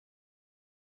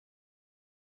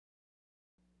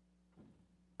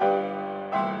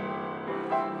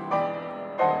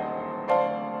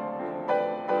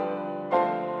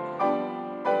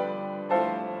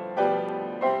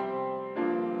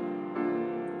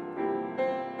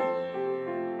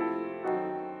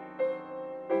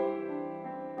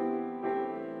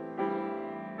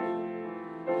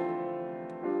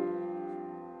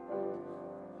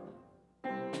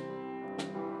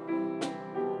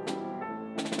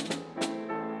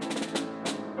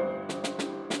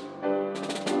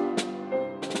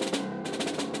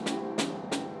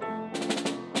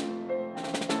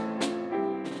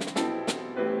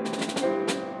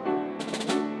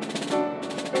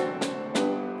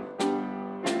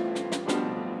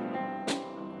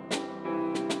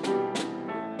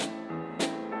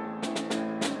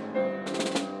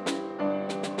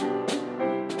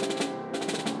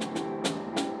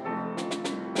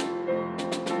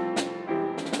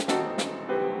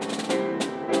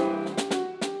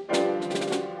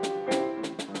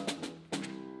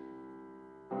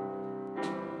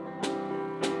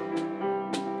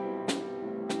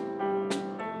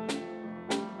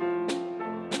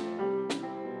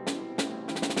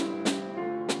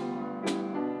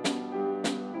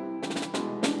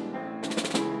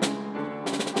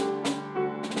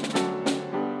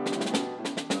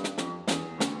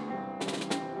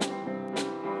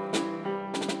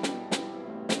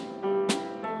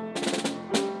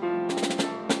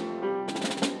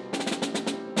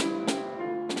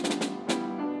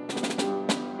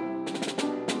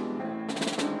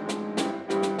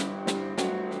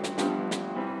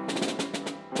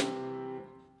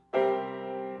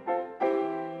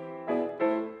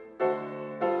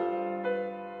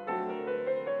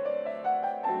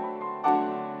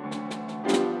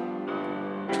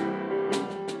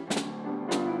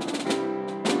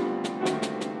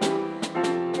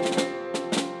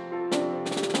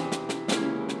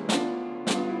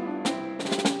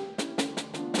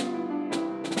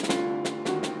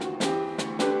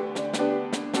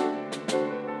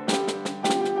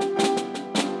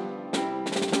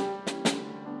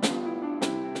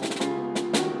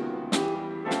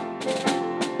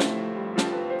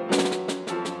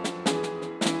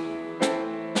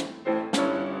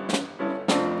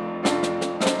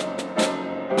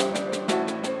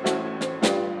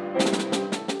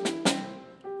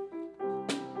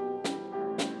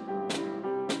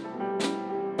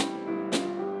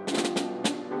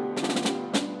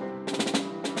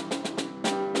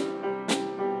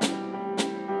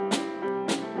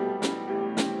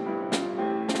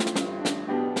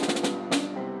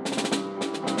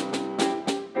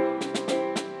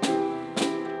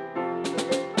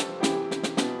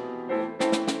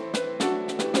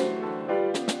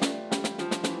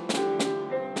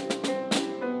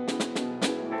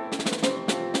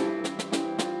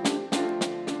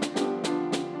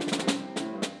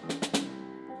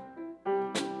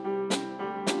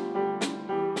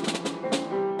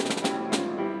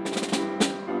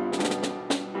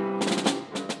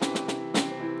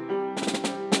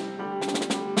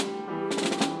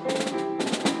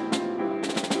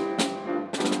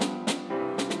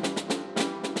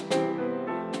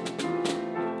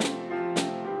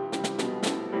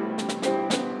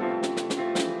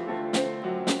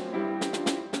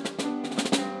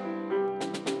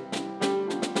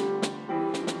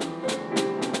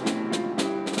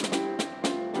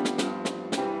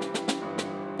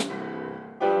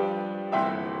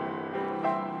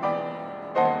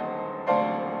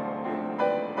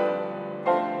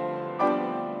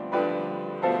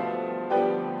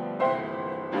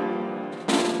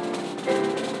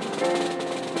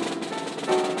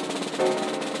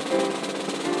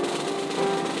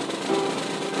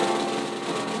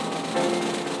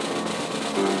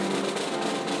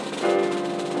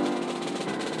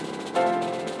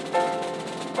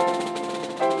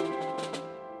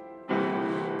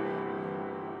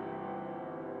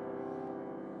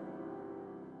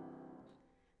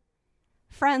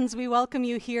Friends, we welcome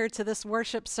you here to this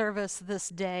worship service this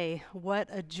day. What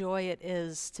a joy it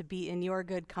is to be in your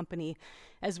good company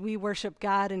as we worship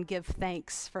God and give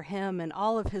thanks for Him and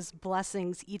all of His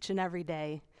blessings each and every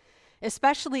day.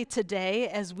 Especially today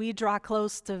as we draw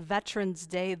close to Veterans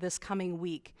Day this coming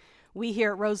week. We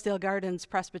here at Rosedale Gardens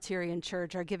Presbyterian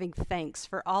Church are giving thanks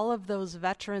for all of those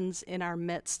veterans in our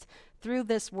midst through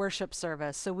this worship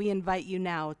service. So we invite you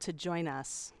now to join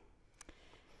us.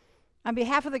 On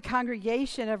behalf of the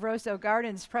congregation of Rosedale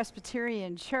Gardens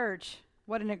Presbyterian Church,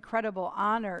 what an incredible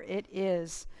honor it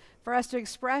is for us to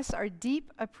express our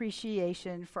deep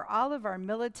appreciation for all of our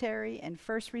military and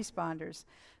first responders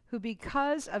who,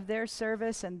 because of their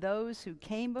service and those who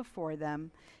came before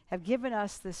them, have given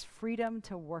us this freedom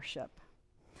to worship.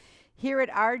 Here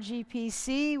at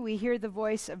RGPC, we hear the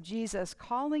voice of Jesus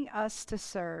calling us to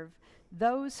serve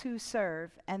those who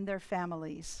serve and their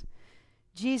families.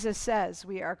 Jesus says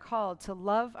we are called to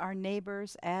love our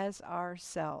neighbors as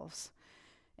ourselves.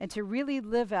 And to really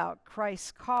live out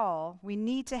Christ's call, we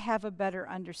need to have a better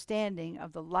understanding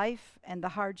of the life and the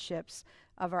hardships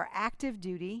of our active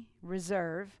duty,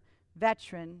 reserve,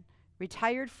 veteran,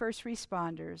 retired first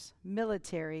responders,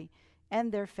 military,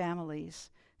 and their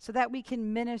families, so that we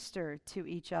can minister to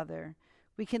each other.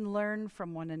 We can learn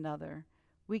from one another.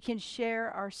 We can share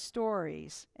our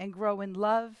stories and grow in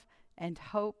love and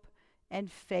hope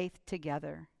and faith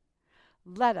together.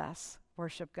 Let us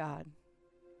worship God.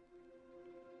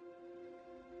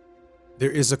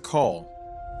 There is a call.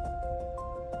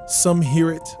 Some hear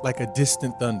it like a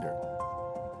distant thunder.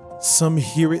 Some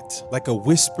hear it like a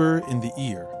whisper in the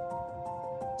ear.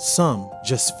 Some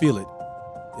just feel it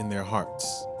in their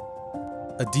hearts.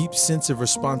 A deep sense of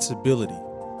responsibility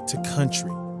to country,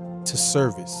 to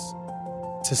service,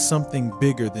 to something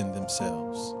bigger than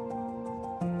themselves.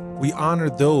 We honor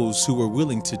those who are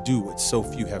willing to do what so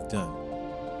few have done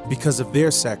because of their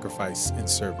sacrifice and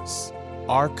service.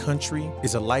 Our country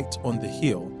is a light on the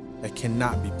hill that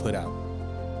cannot be put out.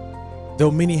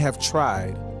 Though many have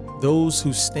tried, those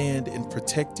who stand and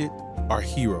protect it are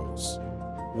heroes,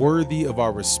 worthy of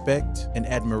our respect and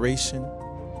admiration,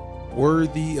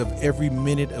 worthy of every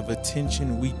minute of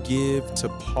attention we give to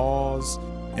pause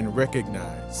and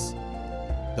recognize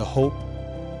the hope,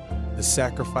 the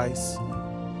sacrifice,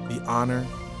 the honor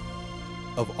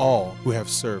of all who have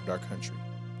served our country.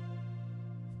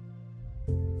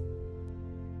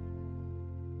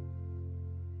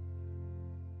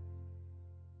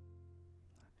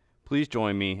 Please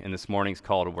join me in this morning's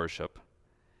call to worship.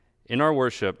 In our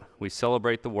worship, we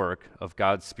celebrate the work of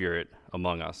God's Spirit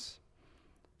among us.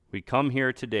 We come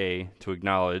here today to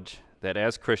acknowledge that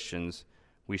as Christians,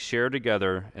 we share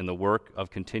together in the work of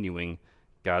continuing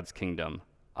God's kingdom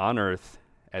on earth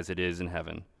as it is in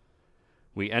heaven.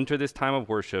 We enter this time of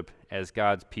worship as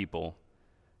God's people,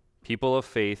 people of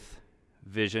faith,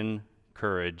 vision,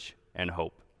 courage, and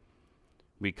hope.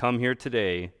 We come here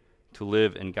today to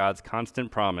live in God's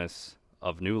constant promise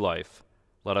of new life.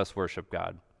 Let us worship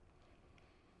God.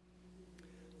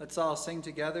 Let's all sing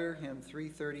together hymn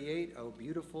 338, "O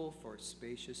Beautiful for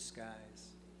Spacious Skies."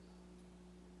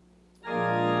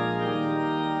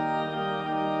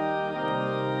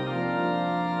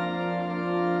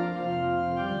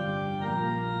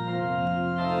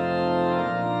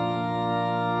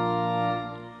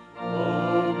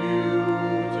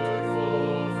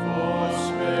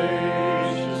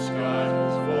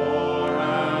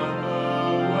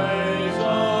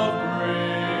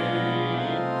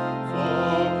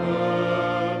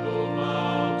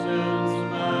 Mountains,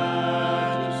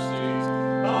 majesties,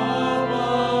 above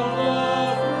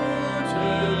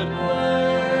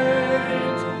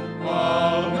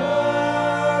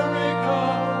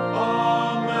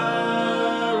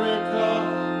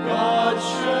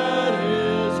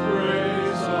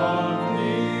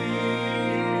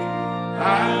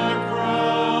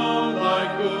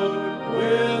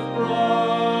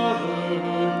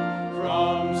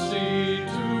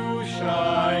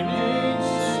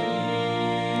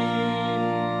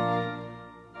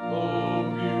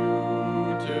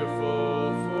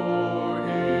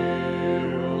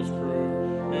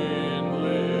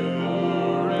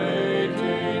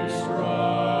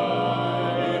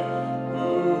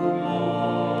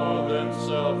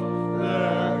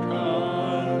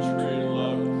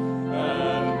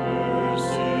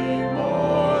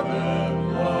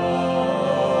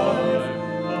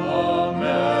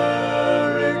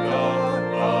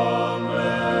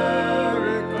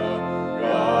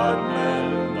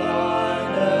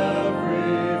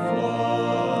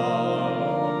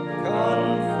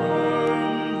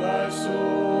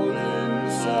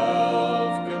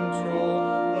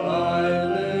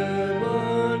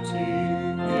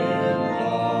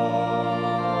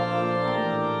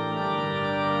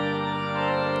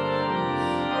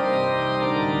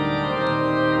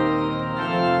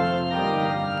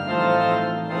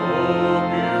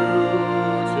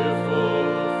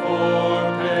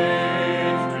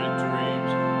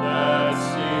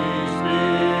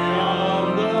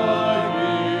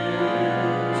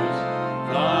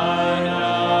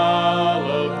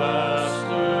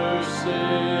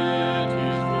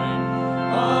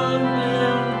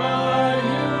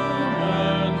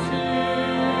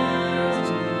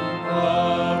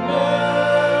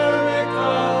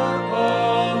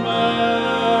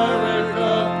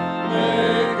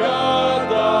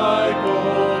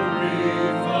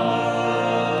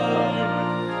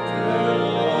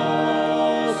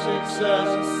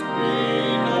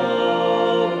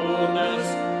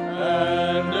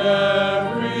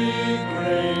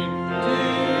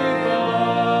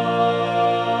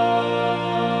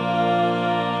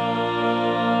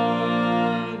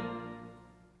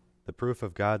proof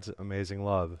of God's amazing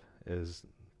love is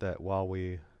that while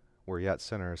we were yet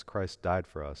sinners, Christ died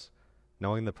for us.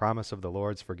 Knowing the promise of the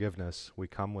Lord's forgiveness, we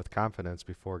come with confidence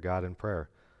before God in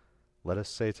prayer. Let us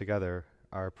say together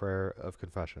our prayer of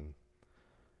confession.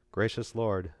 Gracious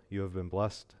Lord, you have been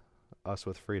blessed us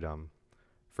with freedom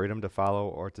to follow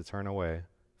or to turn away,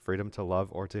 freedom to love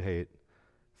or to hate,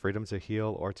 freedom to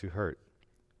heal or to hurt.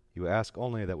 You ask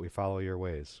only that we follow your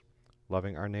ways,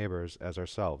 loving our neighbors as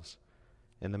ourselves.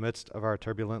 In the midst of our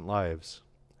turbulent lives,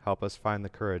 help us find the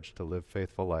courage to live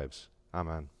faithful lives.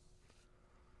 Amen.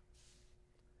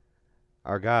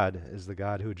 Our God is the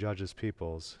God who judges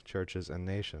peoples, churches, and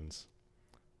nations.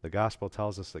 The gospel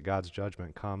tells us that God's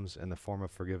judgment comes in the form of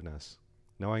forgiveness.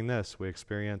 Knowing this, we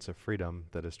experience a freedom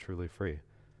that is truly free.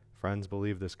 Friends,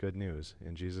 believe this good news.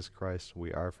 In Jesus Christ,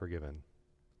 we are forgiven.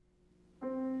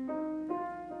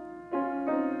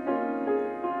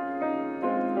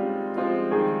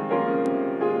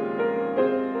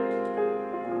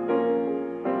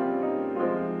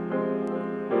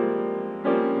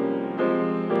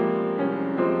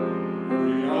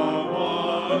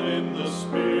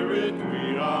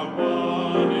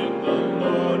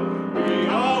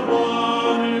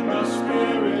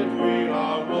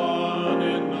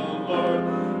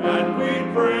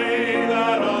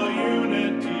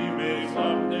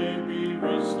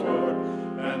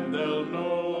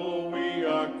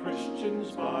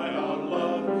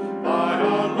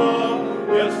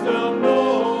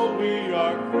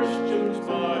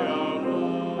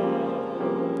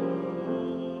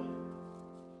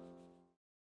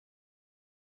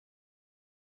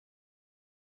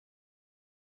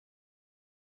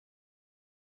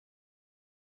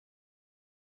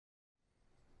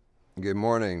 Good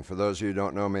morning. For those of you who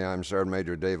don't know me, I'm Sergeant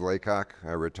Major Dave Laycock.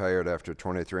 I retired after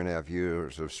 23 and a half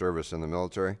years of service in the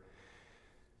military.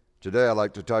 Today I'd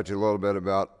like to talk to you a little bit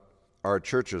about our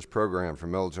church's program for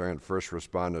military and first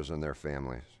responders and their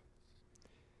families.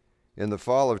 In the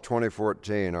fall of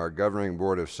 2014, our governing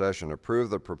board of session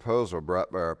approved the proposal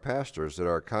brought by our pastors that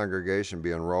our congregation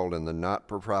be enrolled in the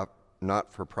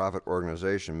not-for-profit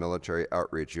organization Military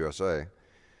Outreach USA,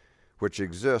 which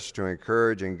exists to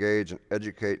encourage, engage, and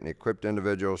educate and equip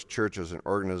individuals, churches, and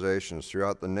organizations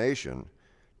throughout the nation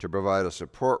to provide a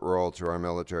support role to our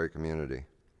military community.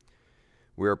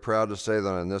 We are proud to say that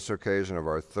on this occasion of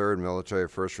our third military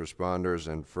first responders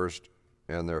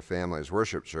and their families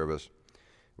worship service,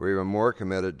 we're even more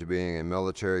committed to being a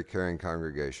military caring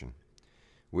congregation.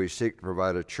 We seek to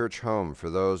provide a church home for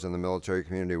those in the military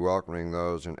community, welcoming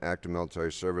those in active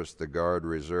military service, the Guard,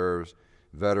 Reserves,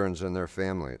 veterans, and their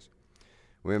families.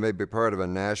 We may be part of a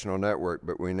national network,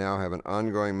 but we now have an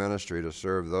ongoing ministry to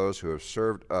serve those who have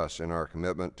served us in our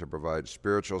commitment to provide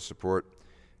spiritual support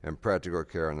and practical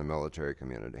care in the military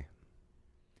community.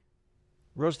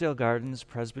 Rosedale Gardens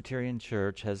Presbyterian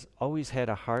Church has always had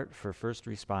a heart for first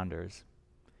responders.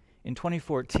 In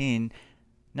 2014,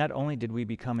 not only did we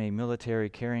become a military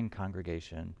caring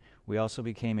congregation, we also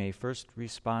became a first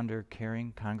responder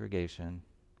caring congregation.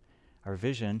 Our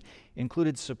vision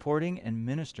included supporting and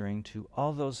ministering to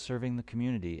all those serving the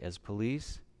community as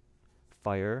police,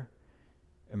 fire,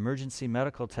 emergency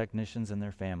medical technicians, and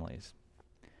their families.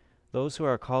 Those who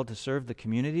are called to serve the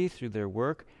community through their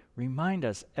work remind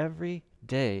us every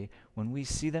day when we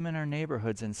see them in our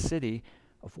neighborhoods and city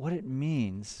of what it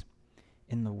means,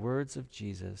 in the words of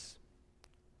Jesus,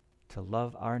 to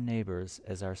love our neighbors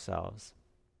as ourselves.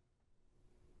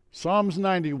 Psalms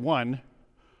 91,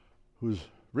 who's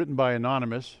written by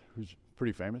Anonymous, who's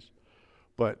pretty famous,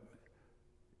 but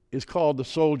is called the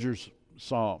Soldier's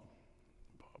Psalm.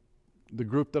 The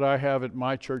group that I have at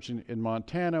my church in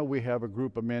Montana, we have a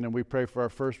group of men, and we pray for our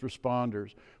first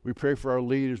responders. We pray for our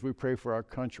leaders. We pray for our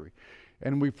country.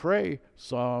 And we pray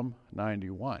Psalm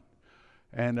 91.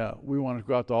 And we want to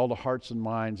go out to all the hearts and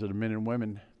minds of the men and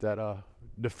women that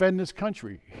defend this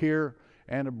country here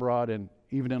and abroad and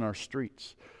even in our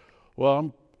streets.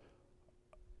 Well,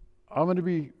 I'm going to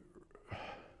be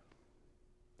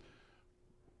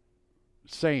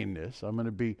saying this. I'm going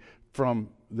to be from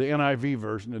the NIV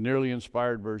version, the nearly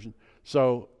inspired version.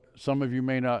 So some of you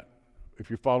may not, if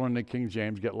you're following the King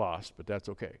James, get lost, but that's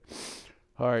okay.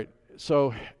 All right.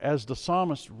 So as the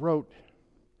psalmist wrote,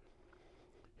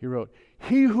 he wrote,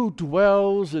 "He who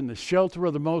dwells in the shelter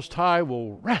of the Most High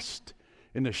will rest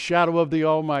in the shadow of the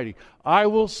Almighty. I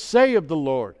will say of the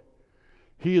Lord,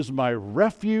 He is my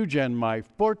refuge and my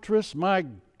fortress, my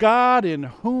God in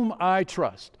whom I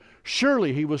trust.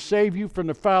 Surely He will save you from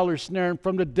the fowler's snare and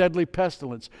from the deadly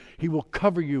pestilence. He will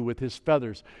cover you with His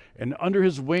feathers, and under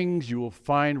His wings you will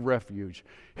find refuge.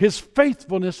 His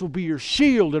faithfulness will be your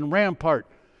shield and rampart.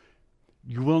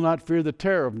 You will not fear the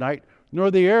terror of night, nor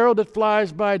the arrow that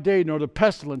flies by day, nor the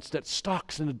pestilence that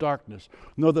stalks in the darkness,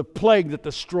 nor the plague that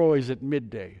destroys at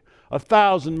midday.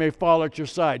 1,000 may fall at your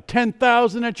side,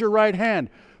 10,000 at your right hand,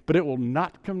 but it will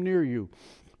not come near you.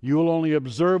 You will only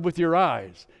observe with your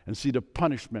eyes and see the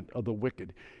punishment of the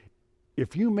wicked.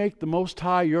 If you make the Most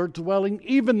High your dwelling,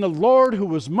 even the Lord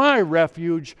who is my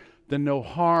refuge, then no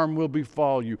harm will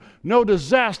befall you. No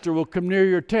disaster will come near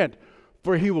your tent,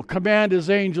 for he will command his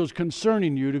angels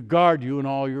concerning you to guard you in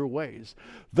all your ways.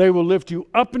 They will lift you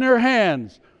up in their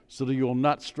hands so that you will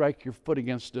not strike your foot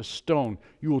against a stone.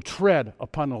 You will tread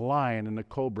upon the lion and the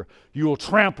cobra. You will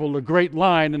trample the great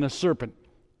lion and the serpent.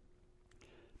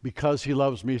 Because he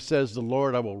loves me, says the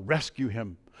Lord, I will rescue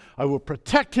him. I will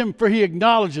protect him, for he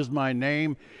acknowledges my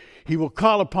name. He will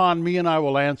call upon me, and I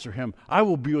will answer him. I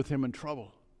will be with him in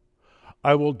trouble.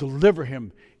 I will deliver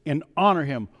him and honor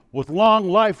him. With long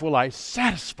life will I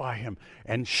satisfy him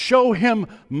and show him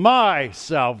my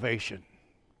salvation.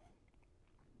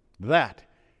 That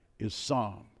is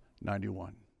Psalm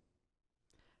 91.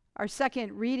 Our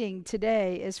second reading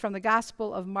today is from the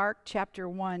Gospel of Mark, chapter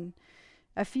 1,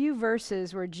 a few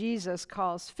verses where Jesus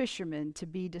calls fishermen to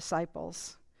be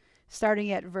disciples,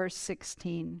 starting at verse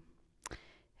 16.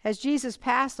 As Jesus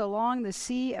passed along the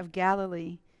Sea of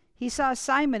Galilee, he saw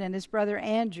Simon and his brother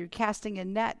Andrew casting a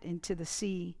net into the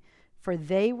sea, for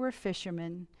they were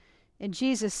fishermen. And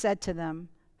Jesus said to them,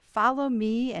 "Follow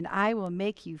me, and I will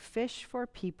make you fish for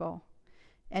people."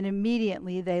 And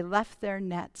immediately they left their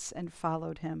nets and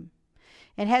followed him.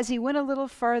 And as he went a little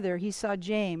further, he saw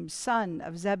James, son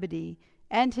of Zebedee,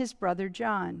 and his brother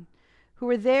John, who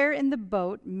were there in the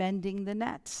boat mending the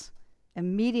nets.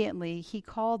 Immediately he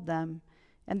called them,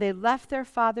 and they left their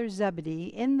father Zebedee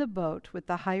in the boat with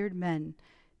the hired men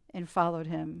and followed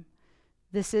him.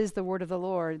 This is the word of the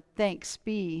Lord. Thanks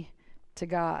be to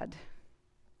God.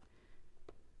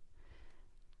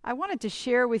 I wanted to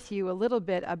share with you a little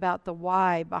bit about the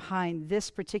why behind this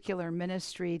particular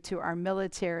ministry to our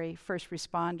military first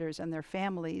responders and their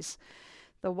families.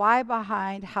 The why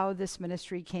behind how this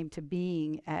ministry came to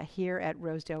being here at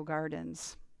Rosedale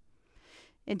Gardens.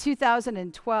 In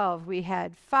 2012, we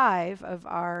had 5 of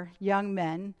our young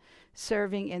men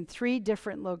serving in 3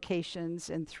 different locations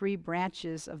in 3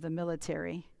 branches of the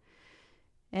military.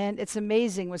 And it's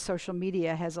amazing what social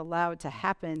media has allowed to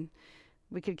happen.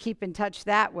 We could keep in touch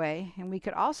that way, and we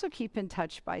could also keep in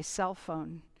touch by cell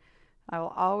phone. I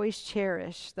will always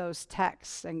cherish those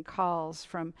texts and calls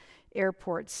from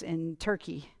airports in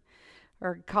Turkey,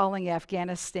 or calling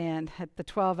Afghanistan at the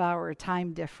 12-hour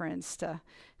time difference to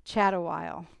chat a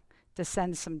while, to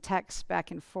send some texts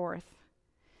back and forth.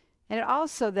 And it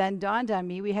also then dawned on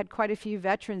me, we had quite a few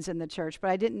veterans in the church, but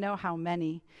I didn't know how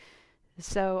many.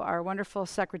 So our wonderful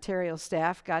secretarial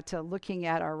staff got to looking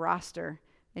at our roster,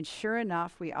 and sure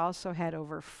enough, we also had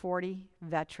over 40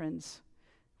 veterans.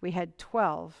 We had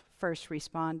 12 first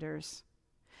responders.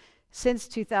 Since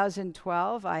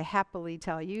 2012, I happily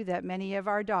tell you that many of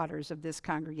our daughters of this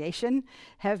congregation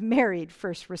have married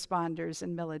first responders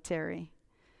and military.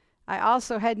 I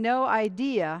also had no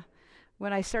idea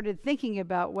when I started thinking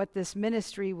about what this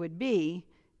ministry would be,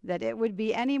 that it would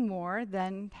be any more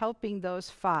than helping those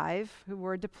 5 who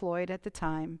were deployed at the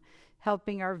time,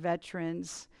 helping our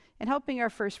veterans, and helping our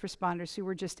first responders who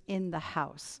were just in the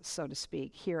house, so to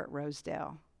speak, here at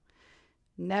Rosedale.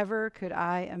 Never could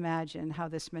I imagine how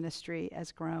this ministry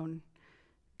has grown.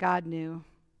 God knew.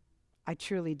 I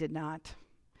truly did not.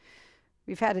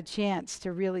 We've had a chance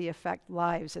to really affect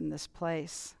lives in this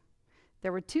place.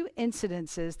 There were 2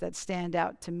 incidences that stand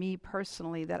out to me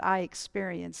personally that I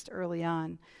experienced early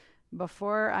on,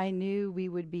 before I knew we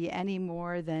would be any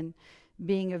more than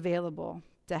being available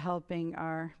to helping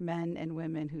our men and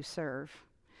women who serve.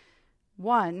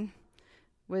 One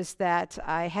was that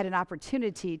I had an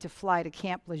opportunity to fly to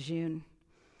Camp Lejeune.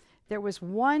 There was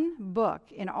one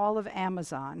book in all of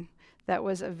Amazon that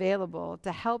was available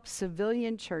to help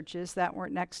civilian churches that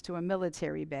weren't next to a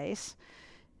military base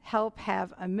help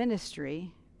have a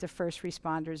ministry to first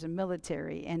responders and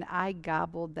military, and I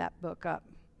gobbled that book up.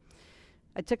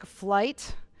 I took a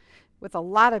flight with a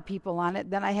lot of people on it,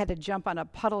 then I had to jump on a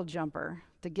puddle jumper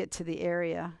to get to the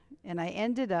area, and I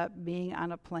ended up being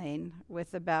on a plane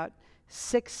with about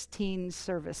 16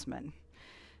 servicemen.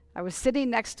 I was sitting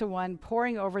next to one,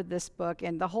 poring over this book,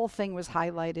 and the whole thing was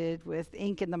highlighted with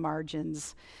ink in the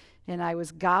margins, and I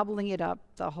was gobbling it up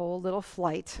the whole little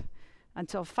flight,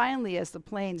 until finally, as the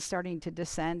plane's starting to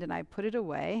descend and I put it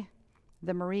away,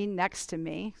 the Marine next to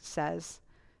me says,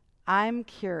 "I'm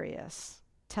curious.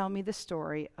 Tell me the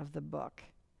story of the book."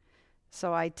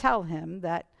 So I tell him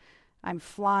that I'm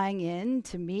flying in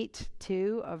to meet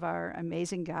 2 of our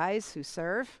amazing guys who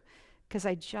serve, because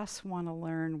I just want to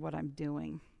learn what I'm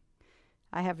doing.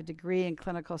 I have a degree in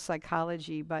clinical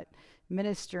psychology, but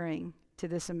ministering to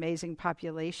this amazing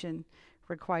population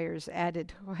requires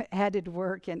added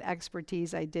work and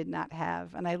expertise I did not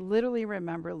have. And I literally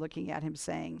remember looking at him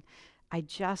saying, I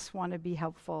just want to be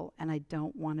helpful and I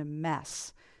don't want to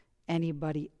mess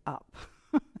anybody up.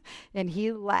 And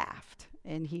he laughed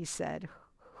and he said,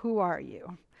 who are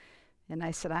you? And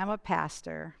I said, I'm a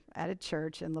pastor at a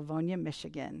church in Livonia,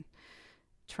 Michigan,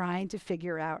 trying to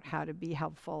figure out how to be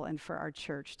helpful and for our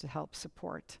church to help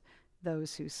support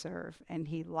those who serve. And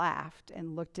he laughed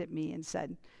and looked at me and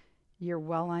said, you're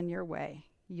well on your way.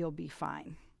 You'll be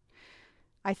fine.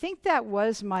 I think that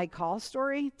was my call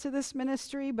story to this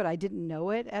ministry, but I didn't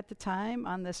know it at the time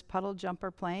on this puddle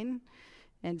jumper plane.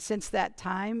 And since that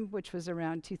time, which was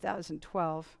around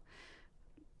 2012,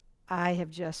 I have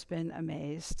just been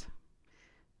amazed.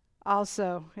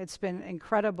 Also, it's been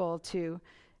incredible to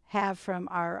have from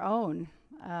our own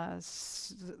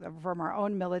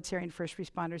military and first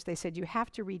responders. They said you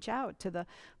have to reach out to the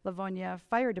Livonia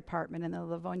Fire Department and the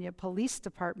Livonia Police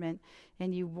Department,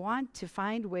 and you want to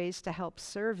find ways to help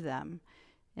serve them.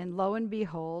 And lo and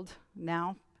behold,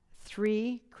 now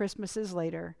 3 Christmases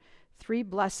later, 3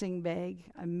 blessing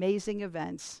bag, amazing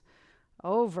events,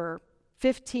 over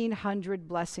 1,500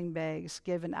 blessing bags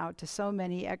given out to so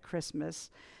many at Christmas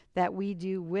that we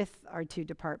do with our 2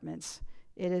 departments.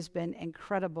 It has been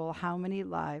incredible how many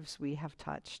lives we have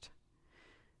touched.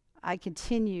 I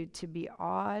continue to be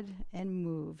awed and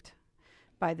moved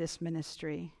by this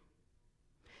ministry.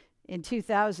 In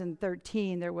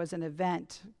 2013, there was an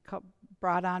event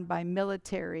brought on by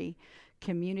Military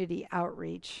Community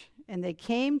Outreach, and they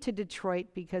came to Detroit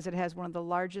because it has one of the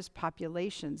largest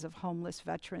populations of homeless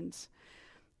veterans.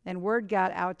 And word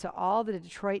got out to all the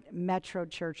Detroit metro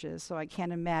churches, so I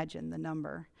can't imagine the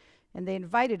number. And they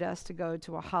invited us to go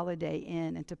to a Holiday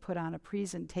Inn and to put on a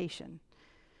presentation.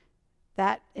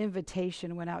 That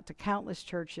invitation went out to countless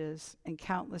churches and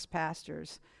countless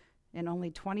pastors, and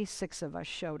only 26 of us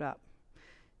showed up.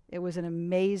 It was an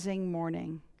amazing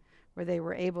morning where they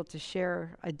were able to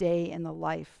share a day in the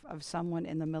life of someone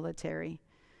in the military.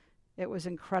 It was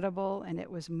incredible and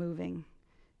it was moving.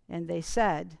 And they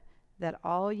said that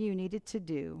all you needed to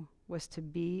do was to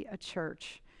be a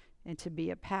church and to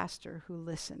be a pastor who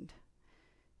listened.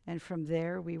 And from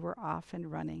there, we were off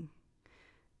and running.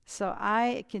 So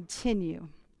I continue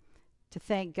to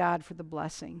thank God for the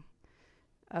blessing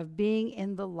of being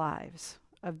in the lives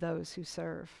of those who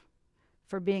serve,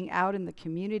 for being out in the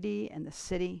community and the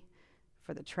city,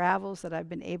 for the travels that I've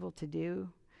been able to do.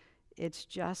 It's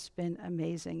just been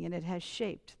amazing, and it has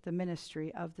shaped the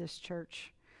ministry of this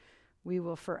church. We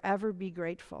will forever be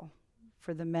grateful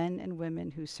for the men and women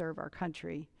who serve our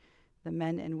country, the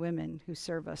men and women who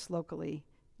serve us locally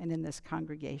and in this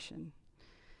congregation.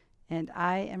 And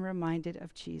I am reminded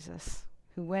of Jesus,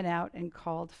 who went out and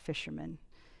called fishermen.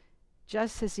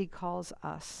 Just as he calls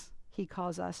us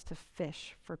to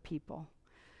fish for people.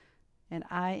 And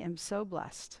I am so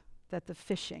blessed that the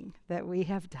fishing that we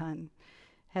have done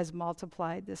has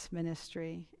multiplied this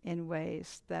ministry in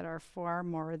ways that are far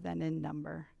more than in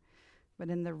number, but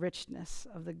in the richness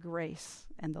of the grace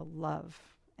and the love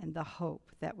and the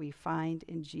hope that we find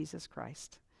in Jesus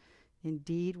Christ.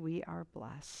 Indeed, we are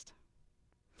blessed.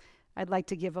 I'd like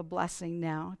to give a blessing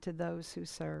now to those who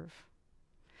serve.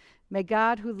 May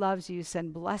God, who loves you,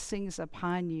 send blessings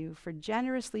upon you for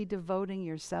generously devoting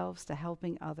yourselves to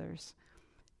helping others.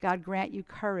 God grant you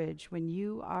courage when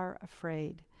you are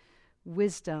afraid,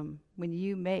 wisdom when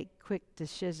you make quick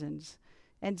decisions,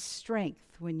 and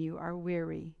strength when you are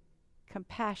weary,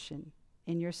 compassion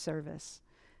in your service.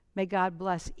 May God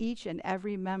bless each and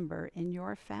every member in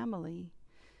your family.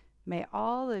 May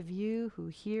all of you who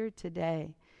here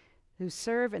today, who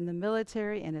serve in the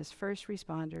military and as first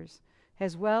responders,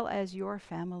 as well as your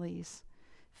families,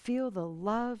 feel the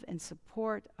love and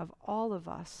support of all of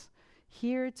us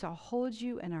here to hold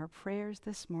you in our prayers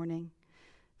this morning.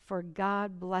 For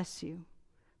God bless you.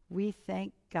 We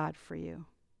thank God for you.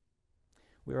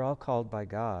 We are all called by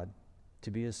God to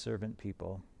be His servant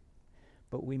people,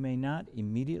 but we may not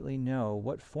immediately know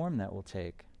what form that will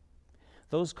take.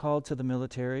 Those called to the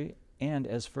military and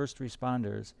as first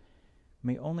responders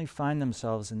may only find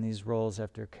themselves in these roles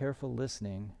after careful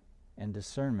listening and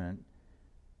discernment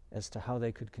as to how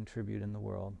they could contribute in the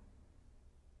world.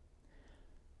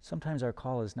 Sometimes our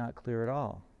call is not clear at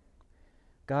all.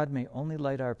 God may only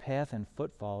light our path and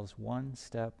footfalls one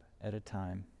step at a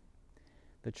time.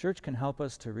 The church can help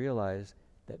us to realize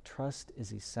that trust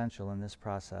is essential in this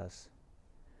process.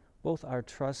 Both our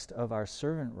trust of our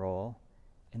servant role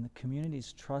and the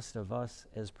community's trust of us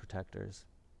as protectors.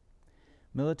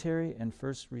 Military and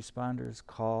first responders'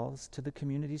 calls to the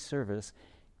community service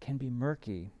can be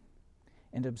murky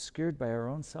and obscured by our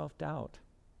own self-doubt.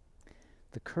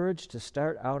 The courage to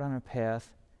start out on a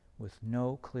path with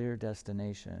no clear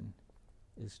destination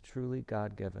is truly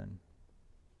God-given.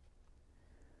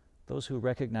 Those who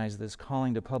recognize this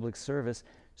calling to public service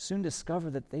soon discover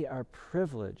that they are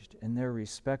privileged in their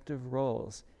respective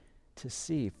roles to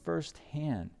see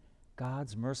firsthand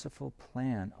God's merciful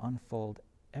plan unfold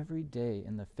every day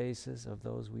in the faces of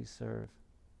those we serve.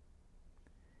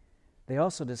 They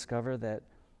also discover that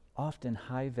often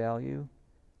high-value,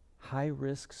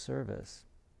 high-risk service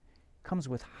comes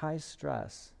with high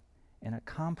stress and a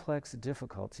complex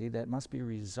difficulty that must be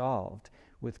resolved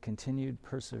with continued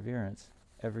perseverance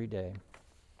every day.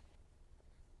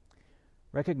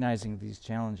 Recognizing these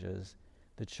challenges,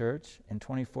 the church in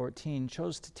 2014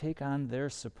 chose to take on their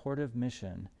supportive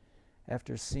mission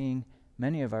after seeing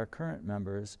many of our current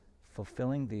members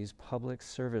fulfilling these public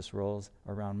service roles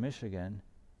around Michigan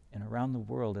and around the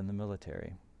world in the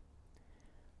military.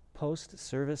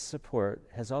 Post-service support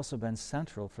has also been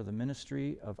central for the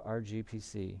ministry of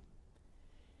RGPC.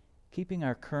 Keeping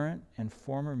our current and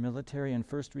former military and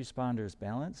first responders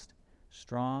balanced,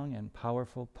 strong, and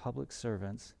powerful public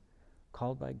servants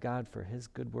called by God for his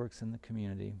good works in the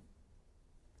community.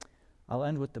 I'll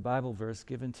end with the Bible verse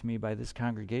given to me by this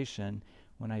congregation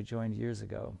when I joined years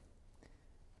ago.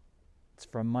 It's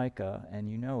from Micah, and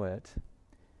you know it.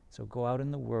 So go out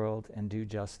in the world and do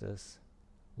justice,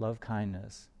 love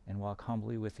kindness, and walk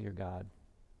humbly with your God.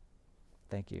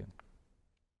 Thank you.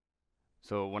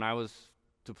 So when I was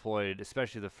deployed,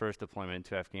 especially the first deployment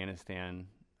to Afghanistan,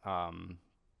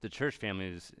 the church family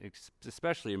is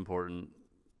especially important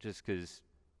just because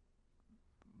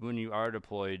when you are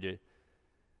deployed,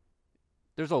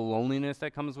 there's a loneliness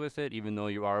that comes with it, even though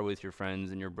you are with your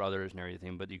friends and your brothers and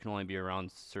everything, but you can only be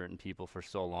around certain people for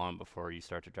so long before you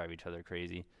start to drive each other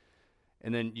crazy.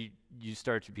 And then you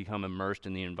start to become immersed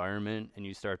in the environment, and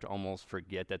you start to almost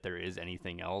forget that there is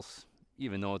anything else.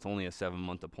 Even though it's only a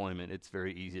 7-month deployment, it's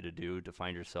very easy to do, to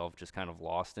find yourself just kind of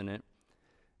lost in it.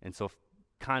 And so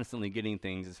constantly getting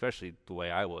things, especially the way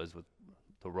I was with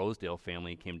the Rosedale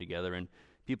family came together, and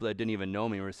people that didn't even know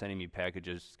me were sending me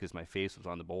packages because my face was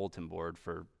on the bulletin board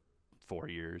for 4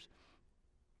 years.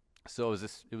 So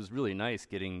it was really nice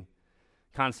getting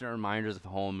constant reminders of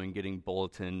home and getting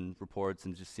bulletin reports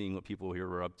and just seeing what people here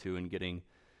were up to and getting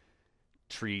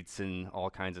treats and all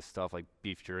kinds of stuff, like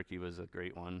beef jerky was a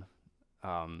great one.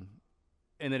 And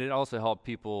then it also helped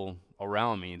people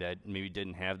around me that maybe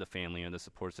didn't have the family or the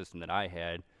support system that I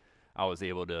had. I was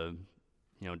able to,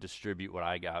 distribute what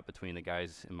I got between the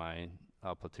guys in my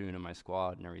platoon and my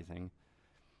squad and everything.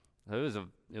 So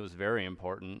it was very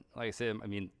important. Like I said,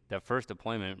 that first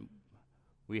deployment,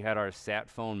 we had our sat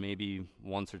phone maybe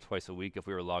once or twice a week if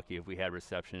we were lucky. If we had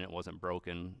reception, it wasn't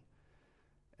broken.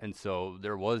 And so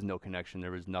there was no connection.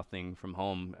 There was nothing from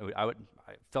home. I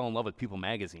fell in love with People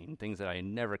magazine, things that I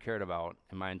never cared about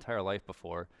in my entire life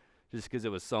before, just because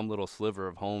it was some little sliver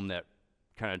of home that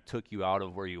kind of took you out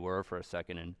of where you were for a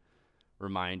second and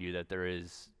remind you that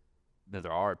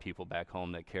there are people back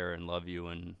home that care and love you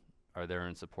and are there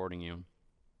and supporting you.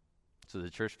 So the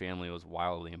church family was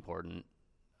wildly important,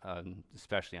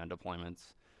 especially on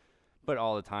deployments, but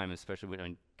all the time, especially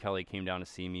when Kelly came down to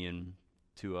see me and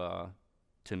to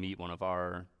meet one of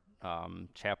our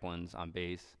chaplains on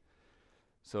base.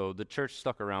 So the church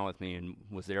stuck around with me and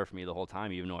was there for me the whole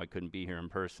time, even though I couldn't be here in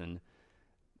person.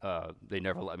 They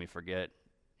never let me forget,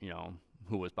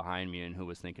 who was behind me and who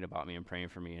was thinking about me and praying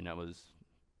for me, and that was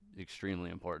extremely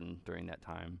important during that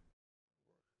time.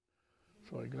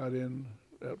 So I got in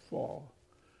that fall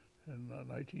in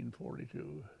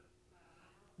 1942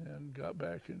 and got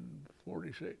back in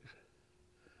 46.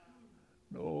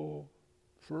 No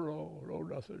furlough, no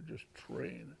nothing, just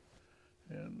train.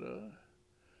 And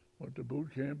went to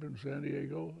boot camp in San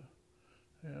Diego,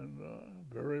 and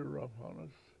very rough on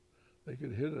us. They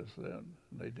could hit us then,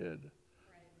 and they did.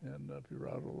 Right. And if you're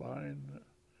out of line,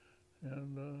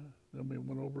 and then we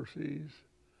went overseas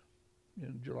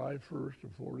in July 1st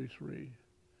of 43.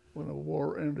 When the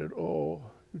war ended,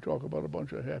 you talk about a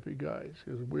bunch of happy guys,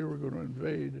 because we were going to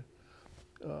invade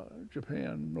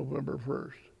Japan November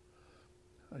 1st.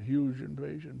 A huge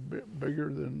invasion,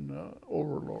 bigger than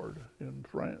Overlord in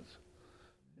France.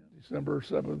 December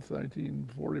 7th,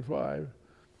 1945,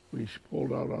 we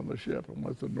pulled out on the ship and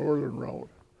went the northern route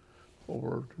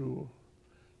over to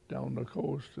down the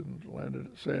coast and landed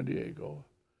at San Diego.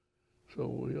 So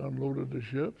we unloaded the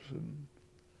ships, and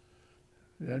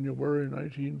January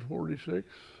 1946,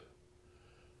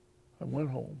 I went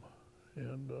home,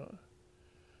 and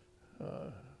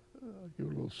give a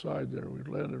little side there. We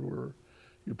landed where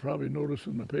you probably noticed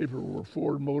in the paper where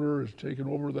Ford Motor has taken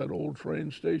over that old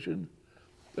train station.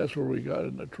 That's where we got,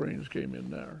 and the trains came in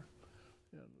there.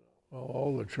 And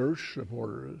all the church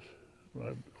supporters,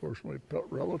 of course, my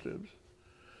relatives,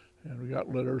 and we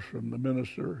got letters from the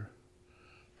minister.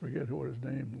 Forget what his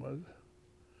name was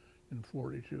in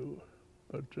 42,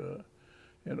 but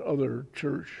and other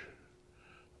church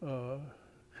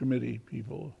committee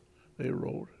people, they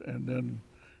wrote, and then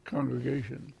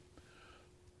congregation.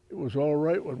 It was all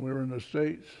right when we were in the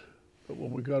States, but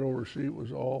when we got overseas, it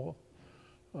was all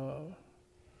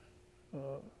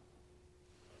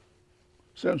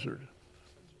censored.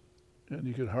 And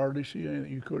you could hardly see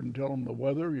anything. You couldn't tell them the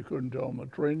weather, you couldn't tell them the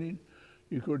training,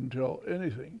 you couldn't tell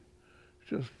anything.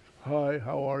 Just, hi,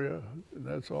 how are you? And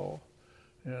that's all.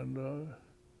 And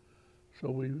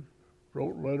so we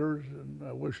wrote letters, and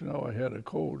I wish now I had a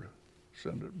code,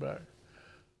 send it back.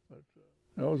 But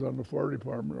I was on the fire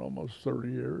department almost 30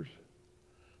 years.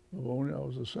 Livonia, I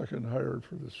was the second hired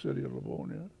for the city of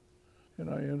Livonia. And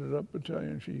I ended up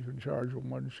battalion chief in charge of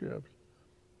one shift,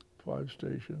 5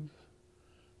 stations,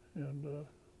 and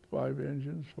 5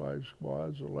 engines, 5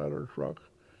 squads, a ladder truck,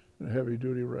 and a heavy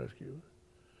duty rescue.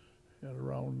 And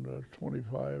around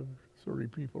 25, 30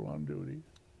 people on duty.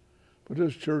 But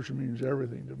this church means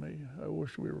everything to me. I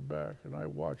wish we were back, and I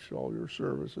watched all your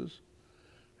services,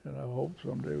 and I hope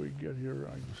someday we get here,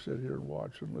 I can sit here and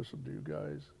watch and listen to you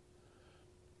guys.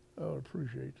 I would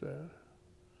appreciate that.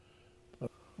 But,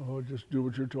 just do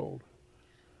what you're told.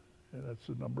 And that's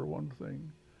the number one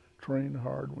thing. Train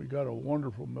hard. We got a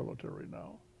wonderful military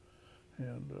now.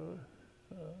 And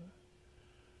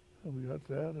we got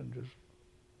that, and just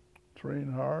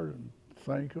train hard and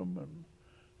thank them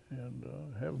and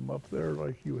have them up there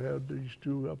like you had these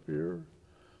 2 up here,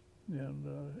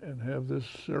 and have this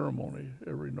ceremony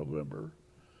every November.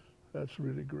 That's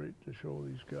really great to show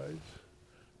these guys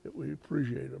that we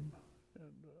appreciate them.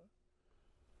 And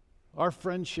our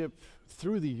friendship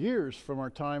through the years, from our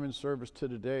time in service to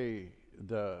today,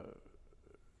 the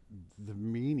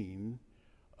meaning,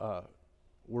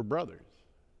 we're brothers.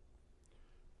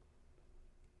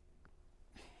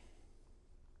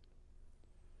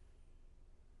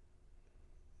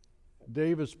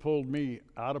 Dave has pulled me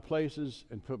out of places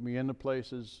and put me into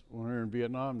places when we were in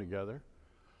Vietnam together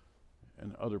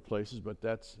and other places, but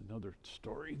that's another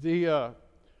story.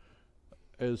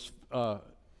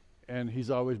 And he's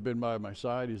always been by my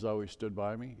side. He's always stood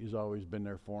by me. He's always been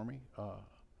there for me.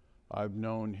 I've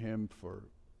known him for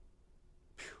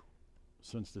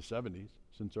since the 70s,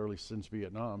 since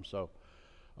Vietnam. So,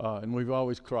 and we've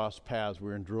always crossed paths. We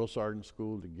were in drill sergeant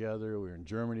school together. We were in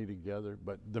Germany together.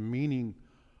 But the meaning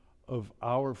of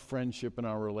our friendship and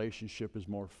our relationship is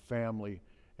more family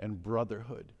and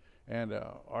brotherhood. And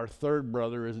our third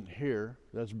brother isn't here.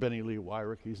 That's Benny Lee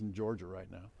Wyrick. He's in Georgia right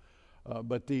now.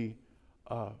 But the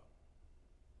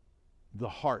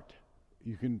heart,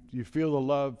 you feel the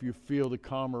love, you feel the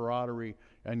camaraderie,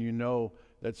 and you know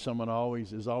that someone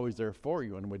is always there for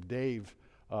you. And with Dave,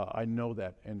 I know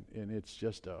that, and it's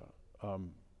just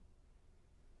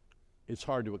it's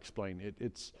hard to explain.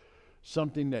 It's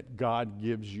something that God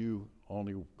gives you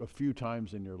only a few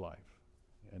times in your life,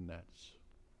 and that's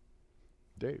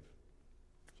Dave.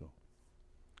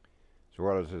 So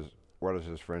what has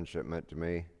his friendship meant to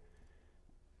me?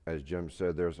 As Jim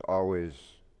said, there's always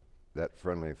that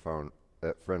friendly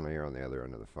ear on the other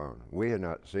end of the phone. We had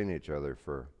not seen each other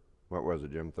for, what was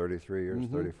it, Jim, 33 years,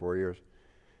 34 years?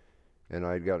 And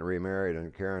I'd gotten remarried,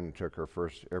 and Karen took her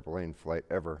first airplane flight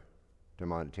ever to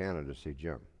Montana to see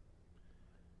Jim.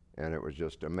 And it was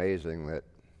just amazing that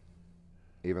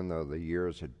even though the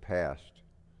years had passed,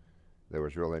 there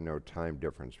was really no time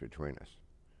difference between us.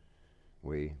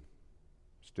 We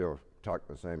still talk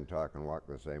the same talk and walk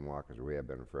the same walk as we have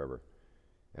been forever.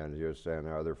 And as you were saying,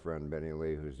 our other friend, Benny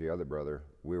Lee, who's the other brother,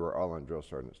 we were all on drill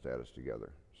sergeant status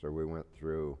together. So we went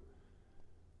through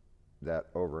that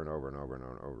over and over and over and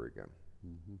over again.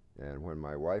 And when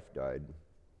my wife died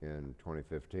in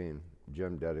 2015,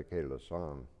 Jim dedicated a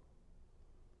song.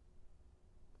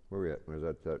 Where were we at?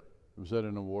 Was that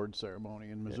an award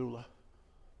ceremony in Missoula?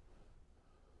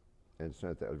 And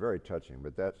sent that. It was very touching,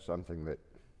 but that's something that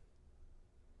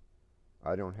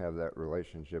I don't have that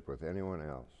relationship with anyone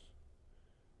else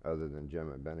other than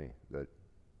Jim and Benny, that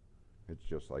it's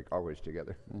just like always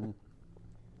together.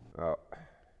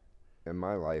 In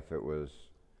my life, it was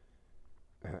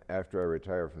after I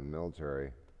retired from the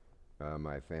military,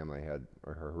 my family had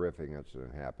a horrific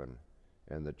incident happen,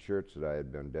 and the church that I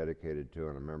had been dedicated to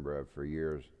and a member of for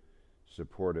years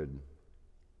supported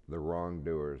the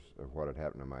wrongdoers of what had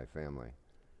happened to my family.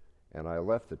 And I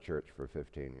left the church for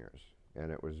 15 years.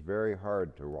 and it was very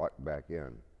hard to walk back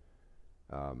in.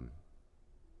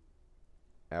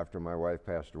 After my wife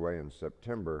passed away in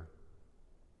September,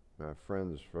 my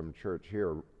friends from church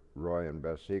here, Roy and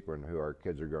Beth Sequin, who our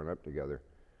kids are growing up together,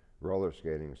 roller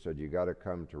skating, said, "You got to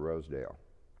come to Rosedale."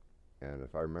 And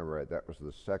if I remember right, that was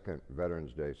the second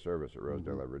Veterans Day service at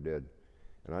Rosedale ever did,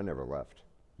 and I never left.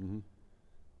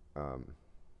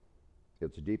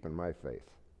 It's deep in my faith,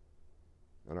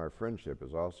 and our friendship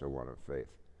is also one of faith.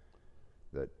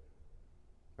 That,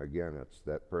 again, it's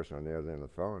that person on the other end of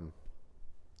the phone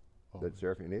that's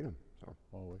there if you need them. So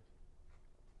always.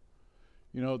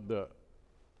 You know,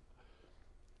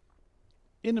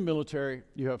 in the military,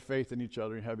 you have faith in each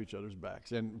other, you have each other's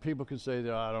backs. And people can say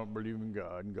that, I don't believe in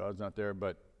God and God's not there,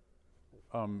 but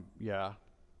yeah.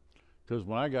 Because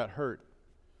when I got hurt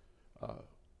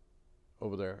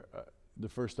over there, the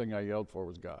first thing I yelled for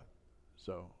was God.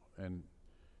 So, and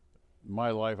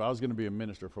my life, I was going to be a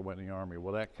minister for when in the Army.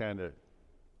 Well, that kind of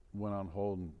went on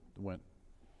hold and went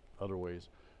other ways.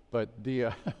 But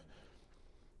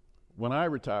when I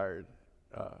retired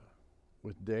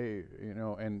with Dave, you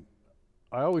know, and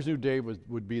I always knew Dave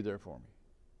would be there for me,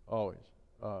 always.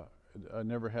 I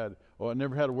never had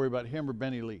to worry about him or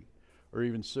Benny Lee, or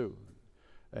even Sue.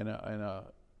 And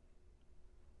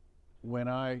when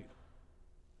I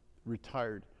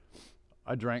retired,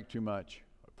 I drank too much,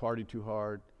 I partied too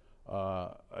hard.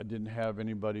 I didn't have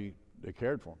anybody that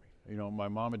cared for me. You know, my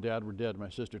mom and dad were dead. My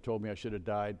sister told me I should have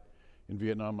died in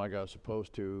Vietnam like I was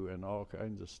supposed to, and all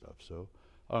kinds of stuff. So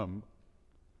I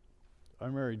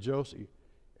married Josie,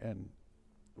 and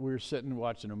we were sitting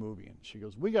watching a movie, and she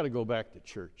goes, "We got to go back to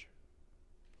church."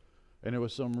 And it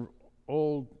was some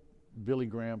old Billy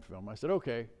Graham film. I said,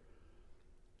 "Okay."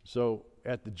 So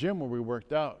at the gym where we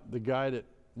worked out,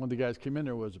 one of the guys came in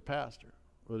there was a pastor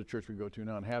of the church we go to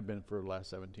now and have been for the last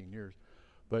 17 years.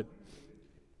 But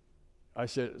I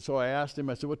asked him,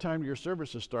 I said, "What time do your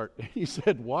services start?" And he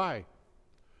said, "Why?"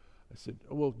 I said,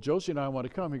 "Well, Josie and I want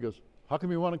to come." He goes, "How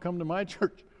come you want to come to my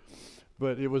church?"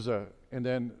 But it was and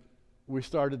then we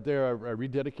started there. I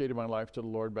rededicated my life to the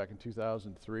Lord back in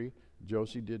 2003.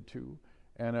 Josie did too.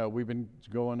 And we've been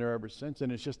going there ever since.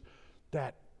 And it's just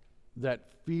that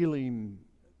feeling,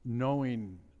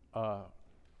 knowing,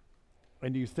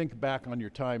 and you think back on your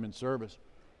time in service,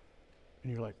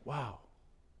 and you're like, wow,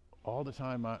 all the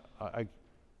time I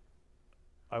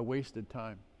wasted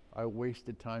time. I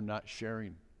wasted time not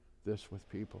sharing this with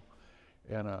people.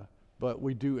 And but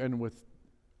we do, and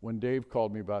when Dave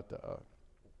called me about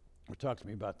or talked to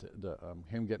me about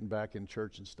him getting back in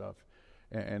church and stuff,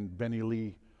 and Benny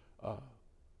Lee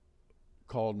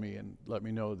called me and let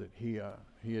me know that he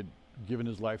had given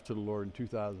his life to the Lord in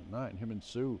 2009, him and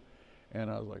Sue. And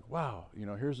I was like, wow, you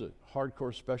know, here's a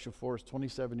hardcore special force,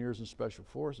 27 years in special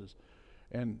forces,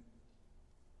 and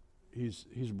he's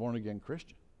a born-again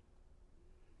Christian.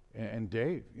 And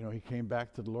Dave, you know, he came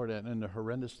back to the Lord, and the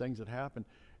horrendous things that happened,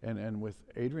 and with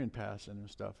Adrian passing and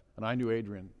stuff. And I knew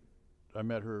Adrian. I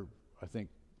met her, I think,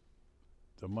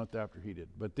 the month after he did.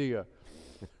 But the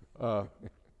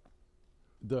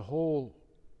whole,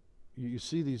 you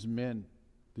see these men,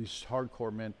 these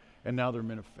hardcore men, and now they're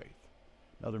men of faith.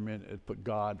 Now they're men that put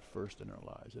God first in their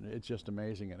lives. And it's just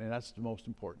amazing. And that's the most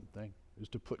important thing, is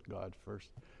to put God first,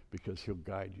 because he'll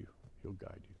guide you. He'll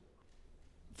guide you.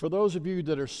 For those of you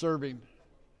that are serving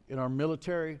in our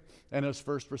military and as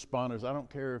first responders, I don't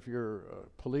care if you're a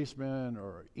policeman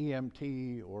or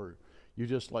EMT or you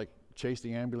just like chase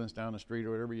the ambulance down the street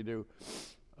or whatever you do,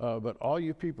 but all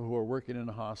you people who are working in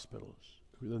the hospitals,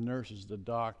 the nurses, the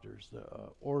doctors, the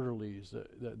orderlies,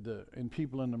 and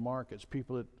people in the markets,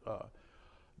 people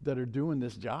that are doing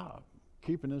this job,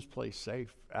 keeping this place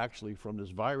safe, actually, from this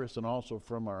virus and also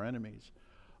from our enemies.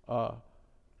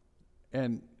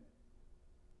 And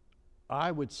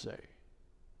I would say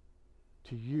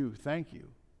to you, thank you.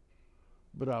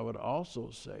 But I would also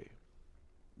say,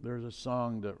 there's a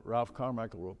song that Ralph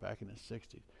Carmichael wrote back in the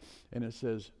 60s, and it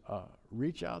says,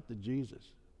 reach out to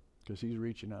Jesus, because he's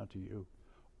reaching out to you.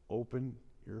 Open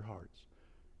your hearts.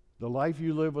 The life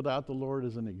you live without the Lord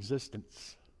is an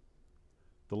existence.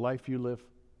 The life you live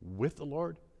with the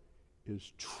Lord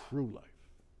is true life.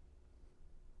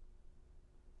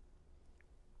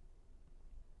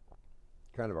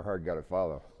 Kind of a hard guy to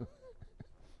follow.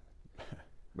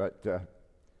 But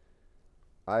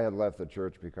I had left the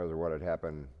church because of what had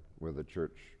happened with the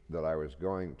church that I was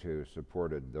going to,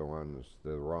 supported the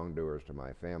wrongdoers to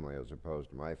my family as opposed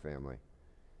to my family.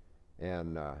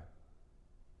 And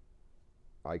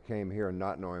I came here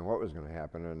not knowing what was going to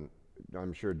happen, and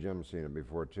I'm sure Jim's seen it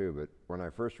before too, but when I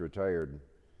first retired,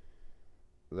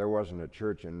 there wasn't a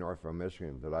church in Northville,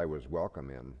 Michigan that I was welcome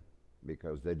in.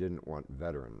 because they didn't want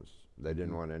veterans. They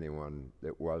didn't want anyone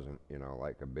that wasn't,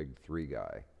 like a big 3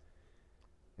 guy.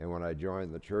 And when I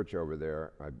joined the church over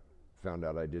there, I found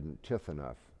out I didn't tithe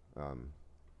enough. I'm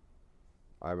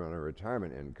on a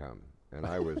retirement income, and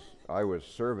I was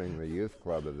serving the youth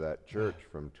club of that church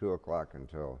from 2 o'clock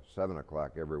until 7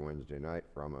 o'clock every Wednesday night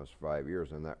for almost 5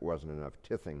 years, and that wasn't enough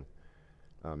tithing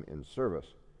in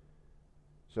service.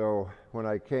 So when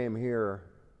I came here,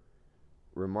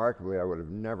 remarkably, I would have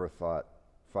never thought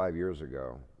 5 years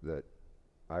ago that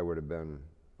I would have been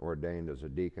ordained as a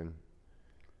deacon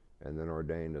and then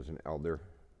ordained as an elder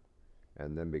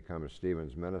and then become a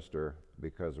Stevens minister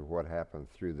because of what happened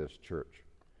through this church.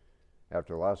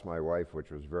 After I lost my wife, which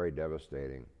was very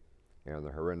devastating, and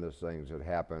the horrendous things that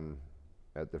happened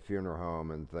at the funeral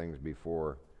home and things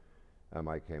before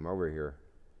I came over here,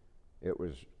 it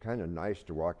was kind of nice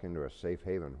to walk into a safe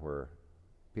haven where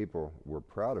people were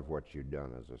proud of what you'd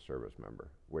done as a service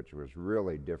member, which was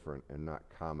really different and not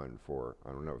common for,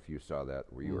 I don't know if you saw that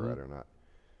where you were at or not.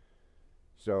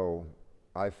 So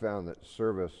I found that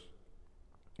service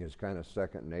is kind of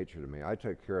second nature to me. I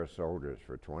took care of soldiers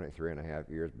for 23 and a half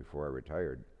years before I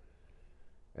retired.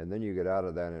 And then you get out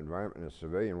of that environment in the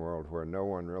civilian world where no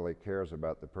one really cares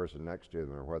about the person next to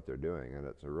them or what they're doing. And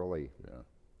it's a really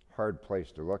hard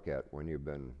place to look at when you've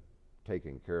been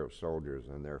taking care of soldiers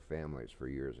and their families for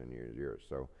years and years and years.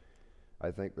 So I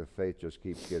think the faith just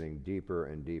keeps getting deeper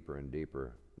and deeper and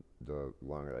deeper the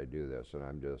longer I do this. And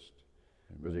I'm just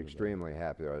was extremely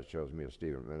happy that I was chosen to be a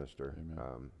Stevens minister.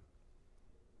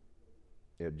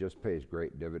 It just pays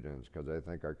great dividends because I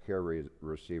think our care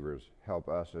receivers help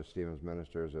us as Stevens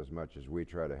ministers as much as we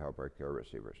try to help our care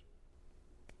receivers.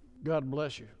 God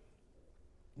bless you.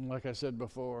 And like I said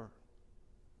before,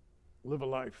 live a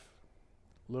life.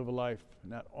 Live a life.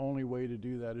 And that only way to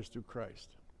do that is through Christ.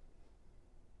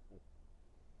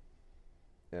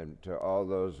 And to all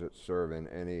those that serve in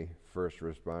any first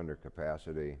responder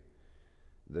capacity,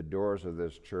 the doors of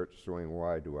this church swing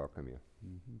wide to welcome you.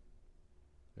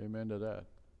 Amen to that.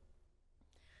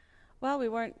 Well, we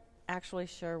weren't actually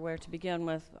sure where to begin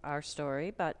with our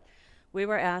story, but we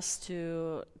were asked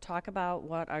to talk about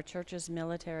what our church's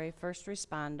military first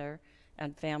responder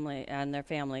and family and their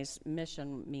families'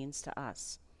 mission means to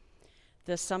us.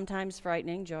 This sometimes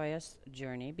frightening, joyous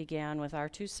journey began with our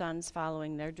 2 sons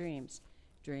following their dreams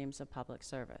of public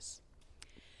service.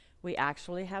 We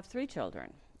actually have 3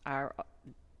 children. Our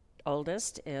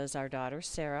oldest is our daughter,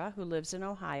 Sarah, who lives in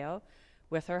Ohio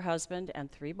with her husband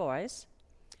and 3 boys.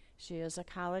 She is a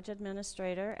college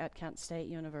administrator at Kent State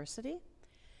University,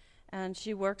 and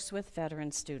she works with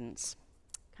veteran students.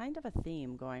 Kind of a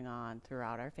theme going on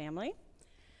throughout our family.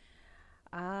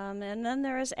 And then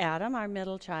there is Adam, our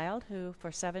middle child, who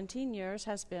for 17 years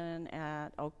has been at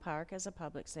Oak Park as a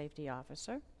public safety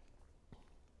officer.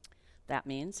 That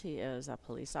means he is a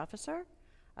police officer,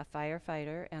 a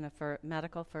firefighter, and a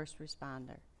medical first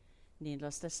responder.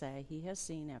 Needless to say, he has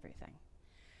seen everything.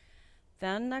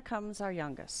 Then there comes our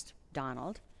youngest,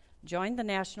 Donald, joined the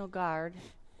National Guard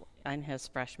in his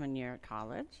freshman year at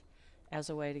college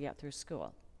as a way to get through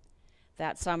school.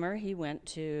 That summer, he went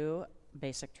to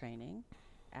basic training,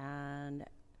 and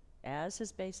as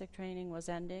his basic training was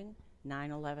ending,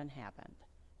 9/11 happened.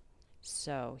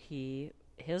 So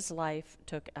his life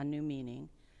took a new meaning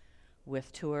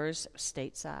with tours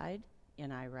stateside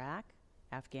in Iraq,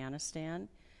 Afghanistan,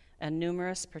 and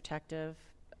numerous protective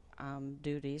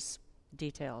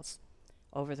details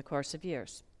over the course of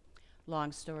years.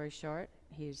 Long story short,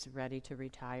 he's ready to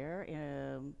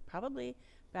retire probably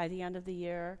by the end of the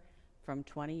year from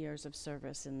 20 years of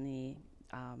service in the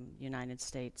United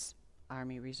States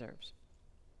Army Reserves.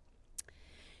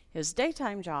 His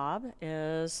daytime job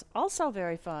is also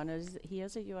very fun. He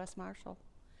is a U.S. Marshal.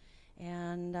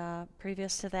 And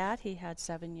previous to that, he had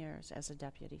 7 years as a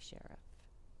deputy sheriff.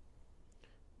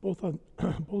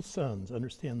 Both sons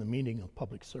understand the meaning of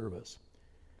public service,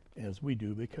 as we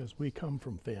do, because we come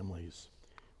from families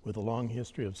with a long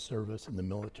history of service in the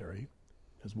military,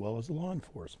 as well as law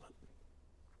enforcement.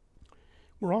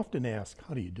 We're often asked,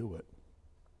 how do you do it?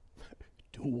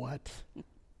 Do what?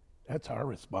 That's our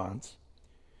response.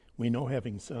 We know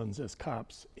having sons as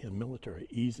cops and military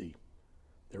easy.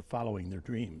 They're following their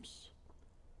dreams.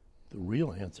 The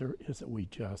real answer is that we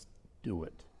just do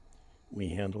it. We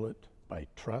handle it by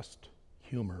trust,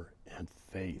 humor, and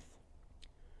faith.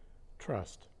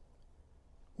 Trust.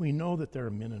 We know that there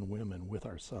are men and women with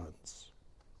our sons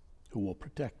who will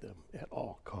protect them at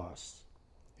all costs.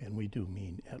 And we do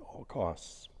mean at all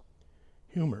costs.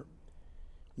 Humor.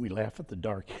 We laugh at the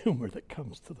dark humor that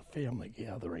comes to the family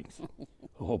gatherings.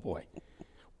 Oh boy.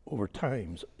 Over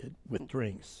times, with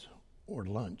drinks or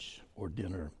lunch or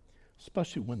dinner,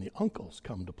 especially when the uncles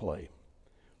come to play.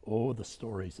 Oh, the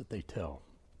stories that they tell.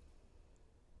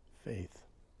 Faith.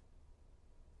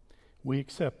 We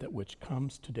accept that which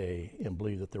comes today and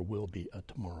believe that there will be a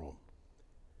tomorrow.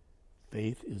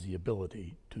 Faith is the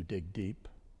ability to dig deep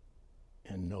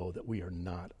and know that we are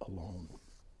not alone.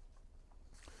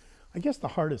 I guess the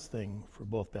hardest thing for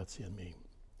both Betsy and me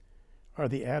are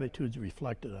the attitudes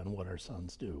reflected on what our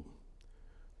sons do.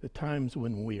 The times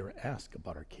when we are asked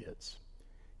about our kids.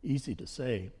 Easy to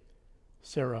say,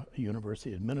 Sarah, a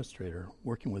university administrator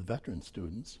working with veteran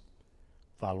students,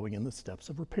 following in the steps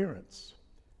of her parents.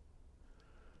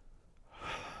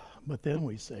 But then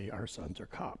we say our sons are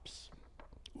cops.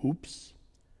 Oops,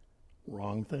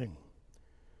 wrong thing.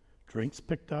 Drinks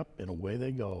picked up and away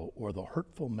they go, or the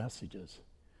hurtful messages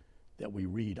that we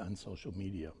read on social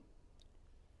media.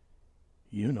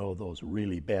 You know those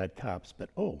really bad cops, but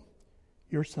oh,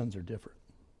 your sons are different.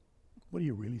 What are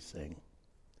you really saying?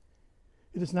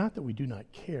 It is not that we do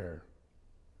not care,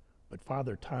 but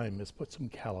Father Time has put some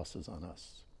calluses on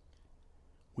us.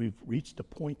 We've reached a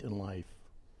point in life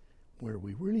where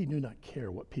we really do not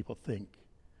care what people think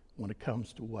when it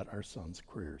comes to what our sons'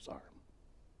 careers are.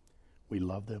 We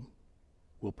love them,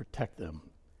 we'll protect them,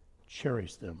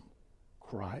 cherish them,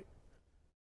 cry,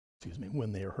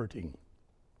 when they are hurting,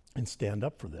 and stand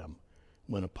up for them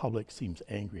when a public seems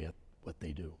angry at what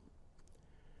they do.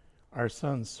 Our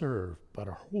sons serve, but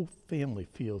our whole family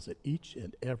feels it each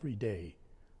and every day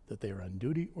that they are on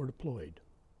duty or deployed.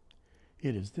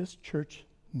 It is this church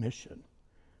mission,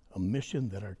 a mission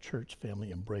that our church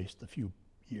family embraced a few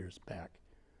years back,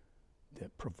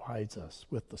 that provides us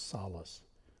with the solace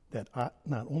that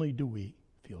not only do we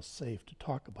feel safe to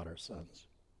talk about our sons,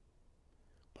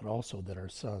 but also that our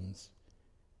sons,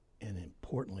 and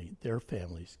importantly, their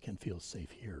families, can feel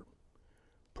safe here,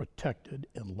 protected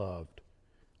and loved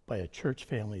by a church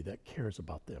family that cares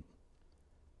about them.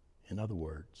 In other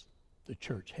words, the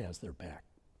church has their back.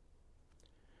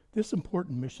 This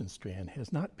important mission strand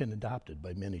has not been adopted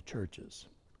by many churches.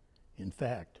 In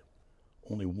fact,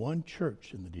 only one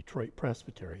church in the Detroit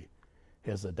Presbytery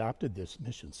has adopted this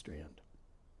mission strand.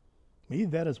 Maybe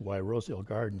that is why Rosedale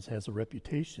Gardens has a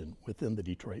reputation within the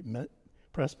Detroit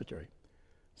Presbytery.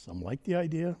 Some like the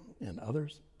idea, and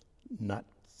others not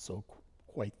so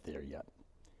quite there yet.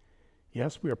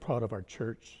 Yes, we are proud of our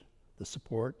church, the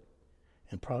support,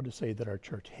 and proud to say that our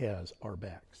church has our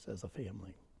backs as a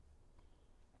family.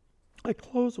 I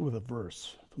close with a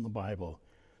verse from the Bible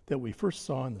that we first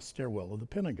saw in the stairwell of the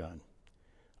Pentagon,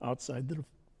 outside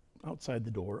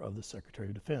the door of the Secretary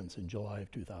of Defense in July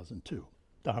of 2002,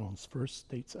 Donald's first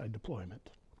stateside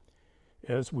deployment.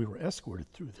 As we were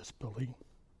escorted through this building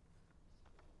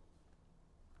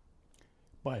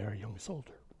by our young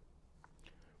soldier,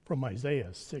 from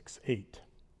Isaiah 6:8.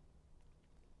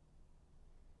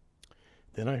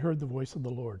 Then I heard the voice of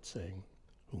the Lord saying,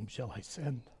 "Whom shall I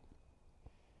send?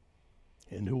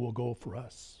 And who will go for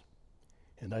us?"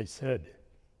 And I said,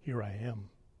 "Here I am,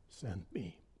 send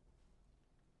me."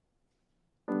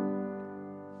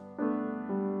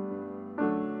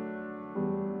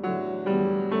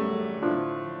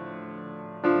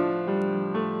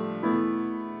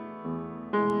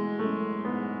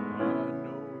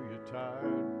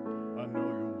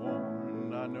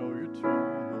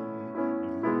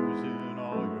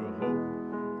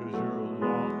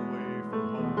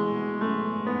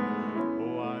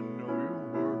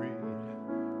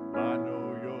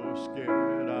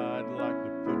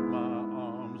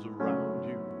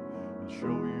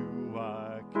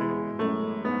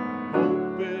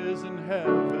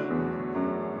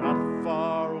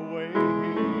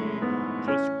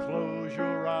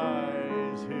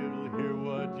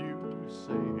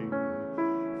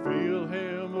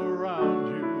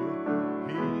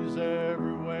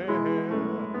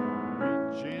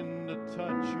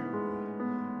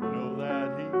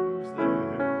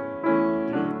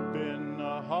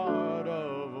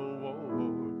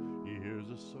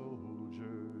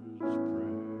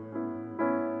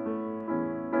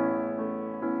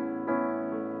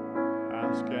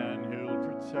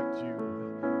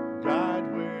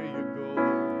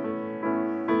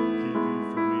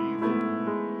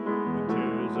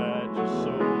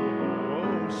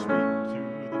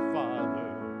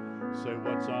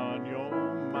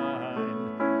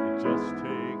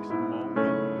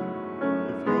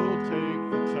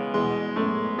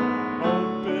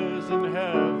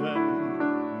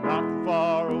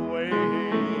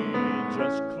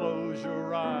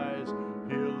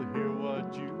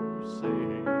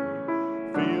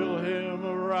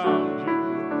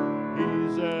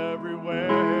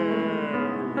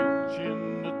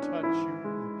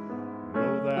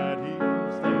 Know that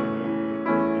he's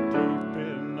there, deep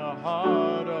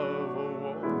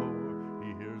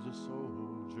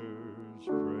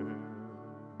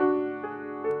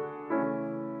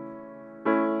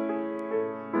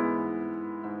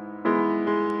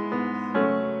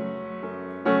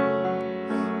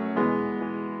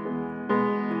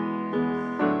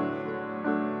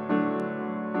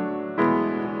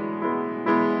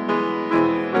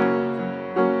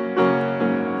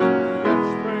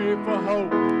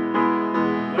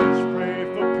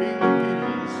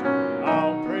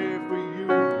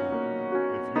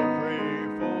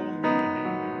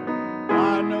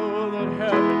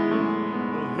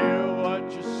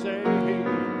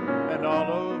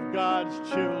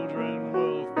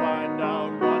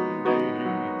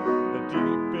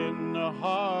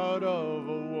out of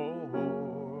a war.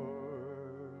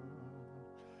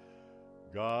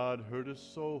 God heard a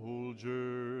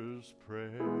soldier's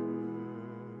prayer.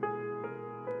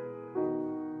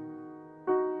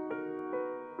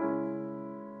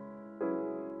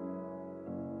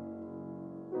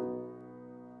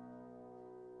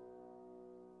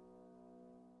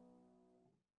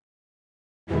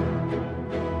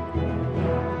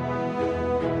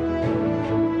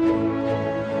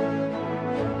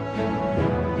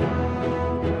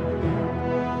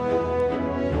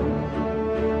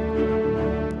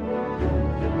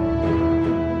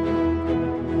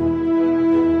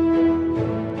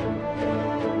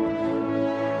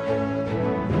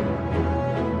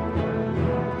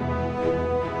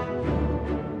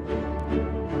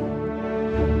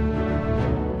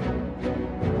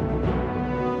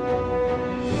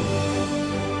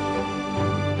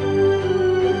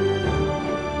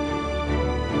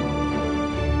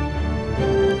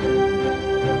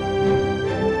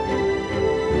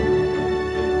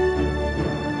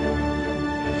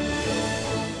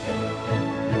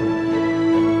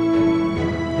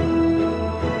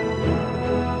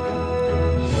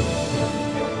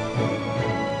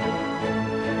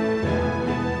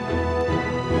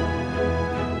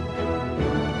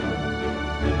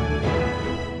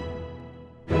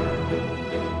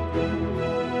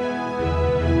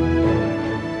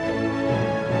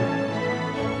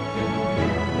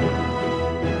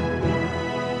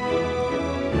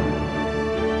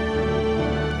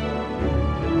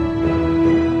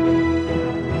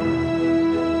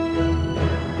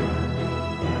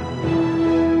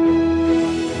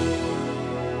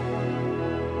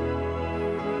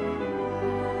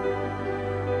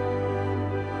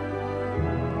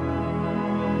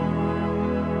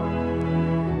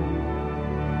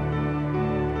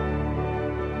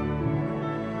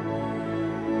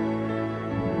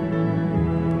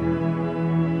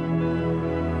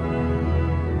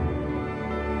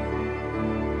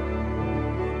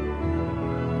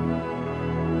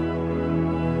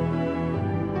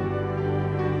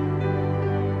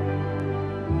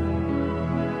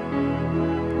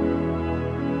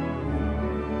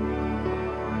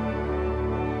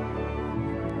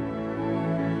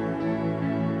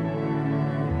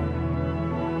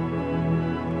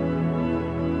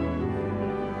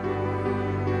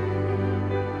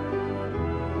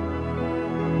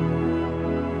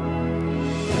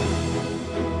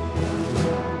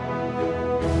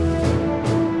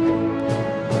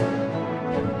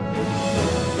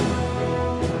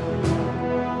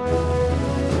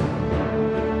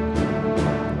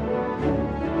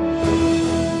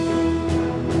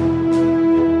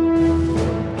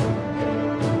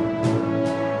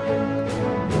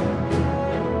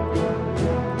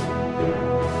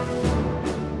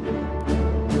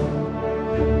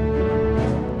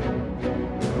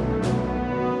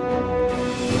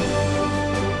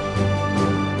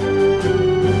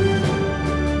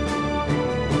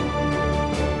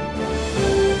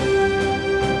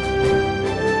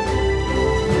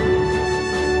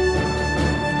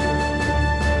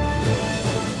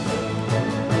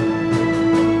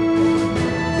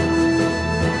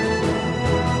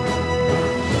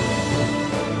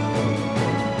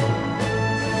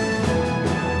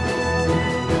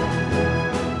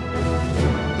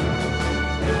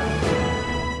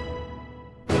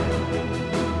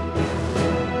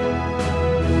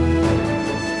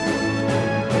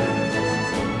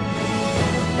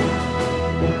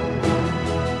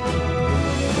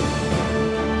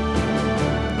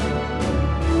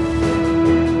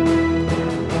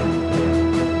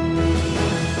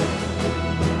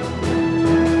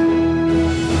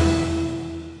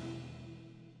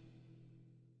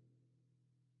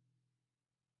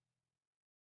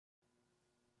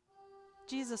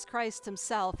 Jesus Christ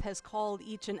himself has called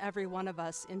each and every one of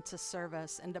us into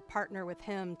service and to partner with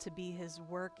him to be his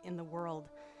work in the world.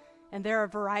 And there are a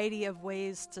variety of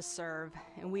ways to serve,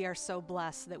 and we are so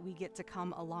blessed that we get to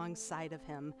come alongside of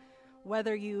him.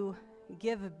 Whether you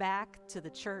give back to the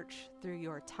church through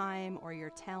your time or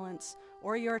your talents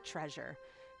or your treasure,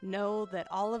 know that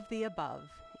all of the above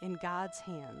in God's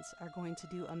hands are going to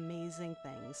do amazing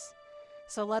things.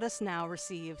 So let us now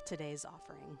receive today's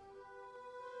offering.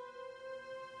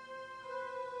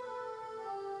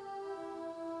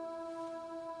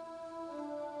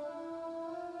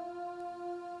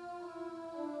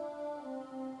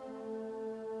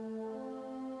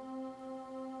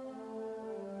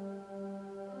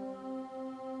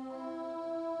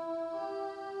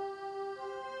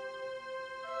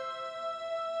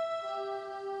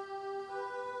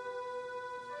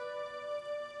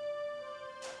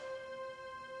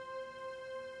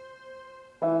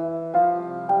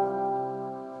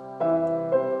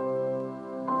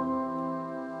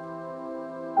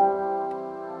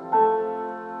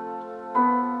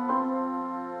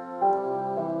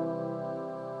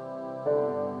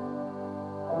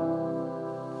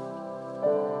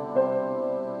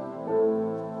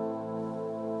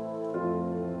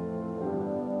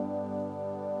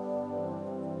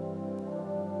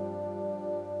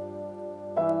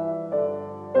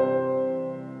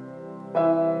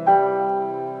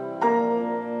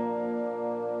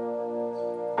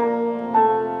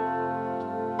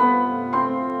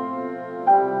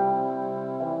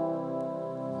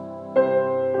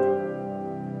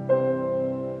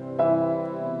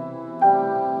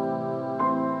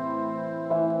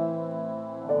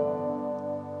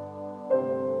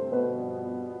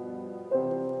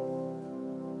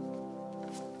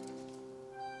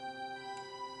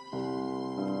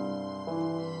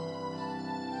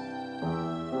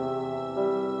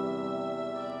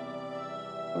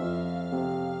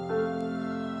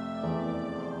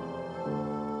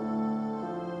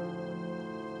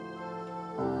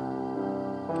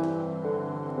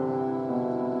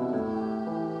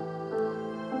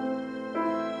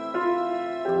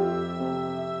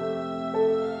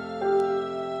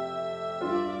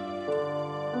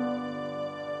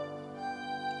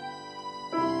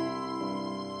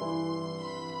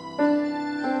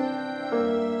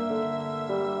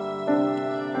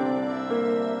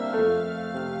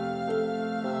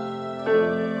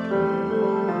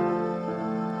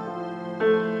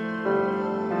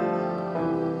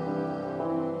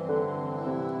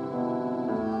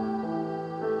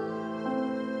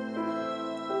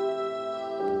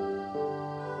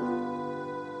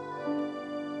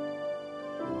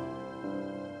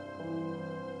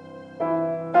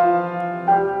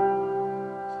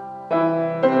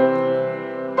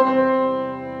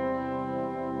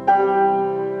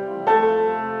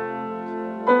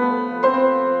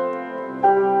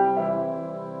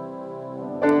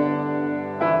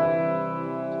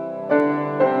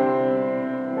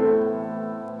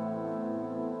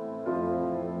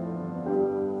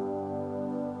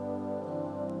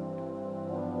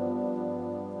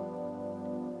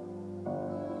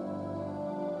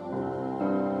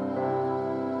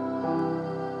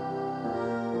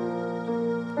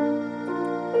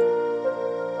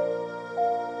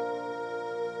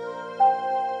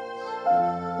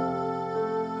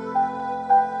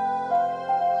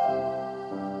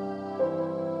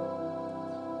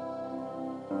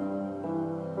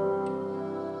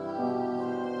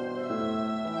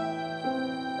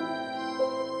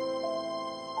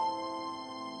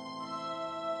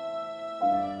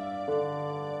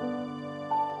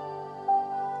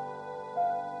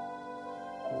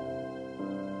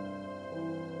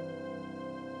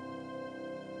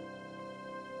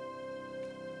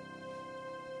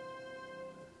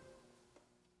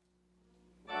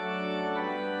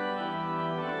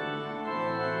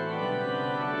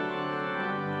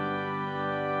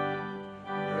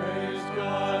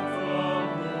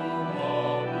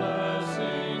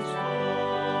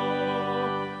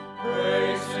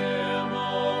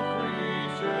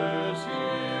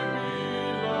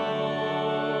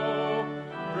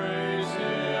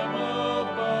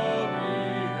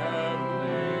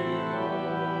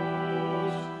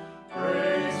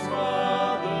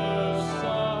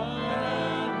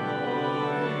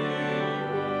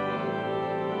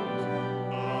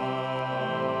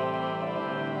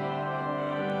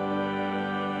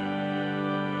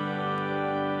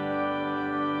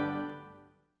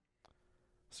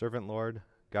 Servant Lord,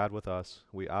 God with us,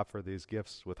 we offer these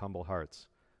gifts with humble hearts.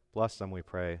 Bless them, we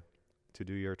pray, to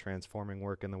do your transforming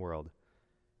work in the world.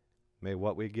 May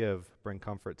what we give bring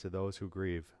comfort to those who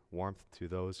grieve, warmth to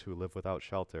those who live without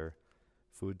shelter,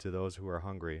 food to those who are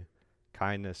hungry,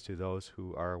 kindness to those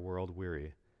who are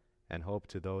world-weary, and hope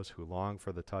to those who long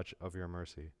for the touch of your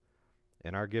mercy.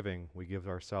 In our giving, we give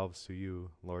ourselves to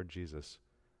you, Lord Jesus,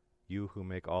 you who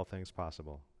make all things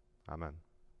possible. Amen.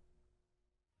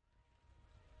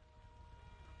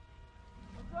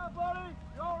 What's up, buddy?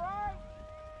 You all right?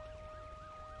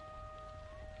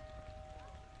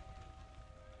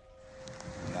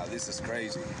 Now this is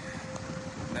crazy.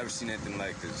 Never seen anything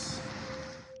like this.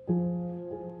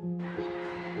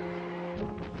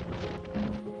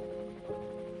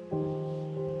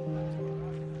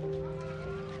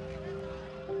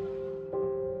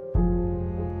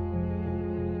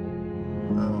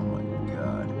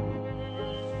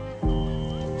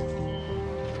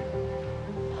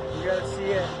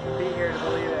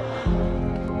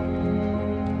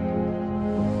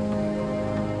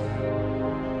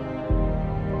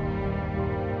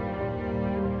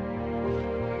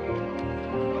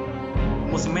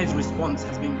 Muslims' response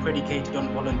has been predicated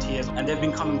on volunteers, and they've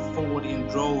been coming forward in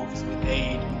droves with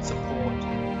aid and support.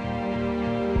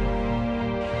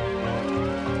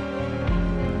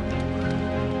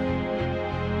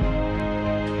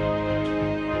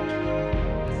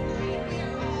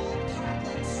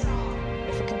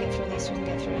 If we can get through this, we can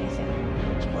get through anything.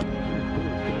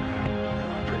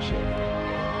 Appreciate it.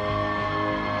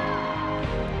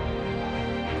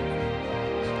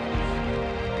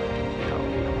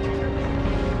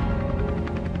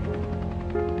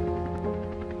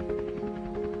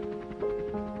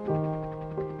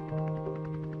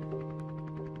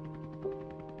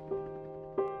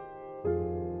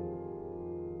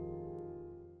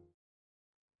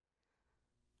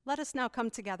 Let us now come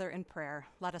together in prayer.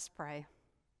 Let us pray.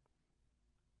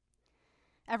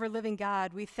 Ever-living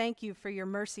God, we thank you for your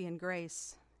mercy and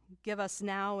grace. Give us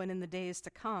now and in the days to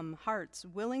come hearts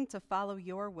willing to follow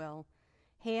your will,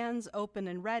 hands open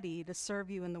and ready to serve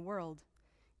you in the world,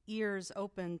 ears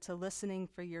open to listening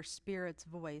for your Spirit's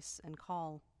voice and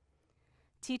call.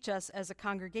 Teach us as a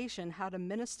congregation how to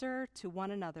minister to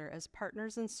one another as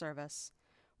partners in service,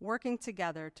 working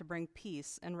together to bring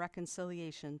peace and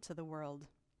reconciliation to the world.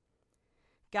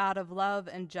 God of love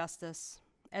and justice,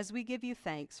 as we give you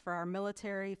thanks for our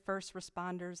military, first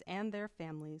responders, and their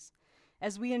families,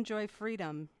 as we enjoy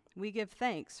freedom, we give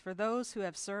thanks for those who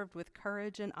have served with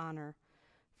courage and honor,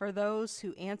 for those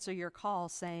who answer your call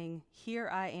saying, "Here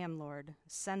I am, Lord,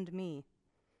 send me."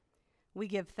 We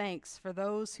give thanks for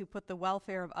those who put the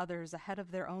welfare of others ahead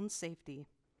of their own safety.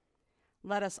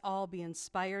 Let us all be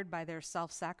inspired by their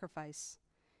self-sacrifice.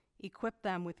 Equip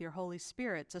them with your Holy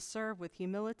Spirit to serve with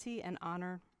humility and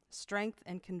honor, strength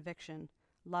and conviction,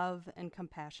 love and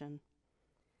compassion.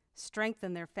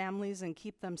 Strengthen their families and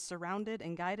keep them surrounded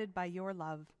and guided by your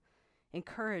love.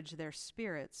 Encourage their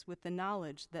spirits with the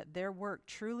knowledge that their work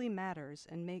truly matters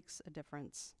and makes a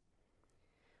difference.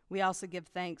 We also give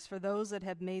thanks for those that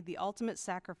have made the ultimate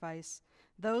sacrifice,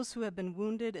 those who have been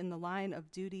wounded in the line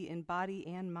of duty in body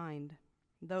and mind,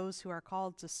 those who are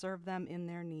called to serve them in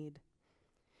their need.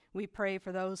 We pray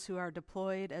for those who are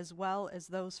deployed as well as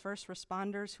those first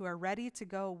responders who are ready to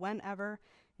go whenever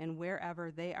and wherever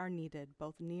they are needed,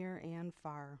 both near and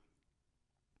far.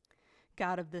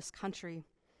 God of this country,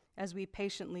 as we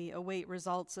patiently await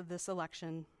results of this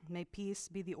election, may peace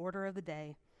be the order of the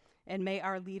day, and may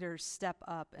our leaders step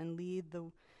up and lead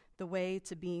the way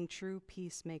to being true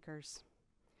peacemakers.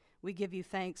 We give you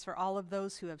thanks for all of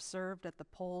those who have served at the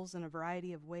polls in a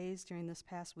variety of ways during this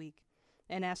past week,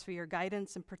 and ask for your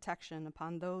guidance and protection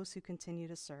upon those who continue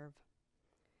to serve.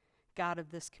 God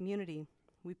of this community,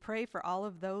 we pray for all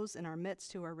of those in our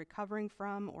midst who are recovering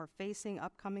from or facing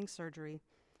upcoming surgery,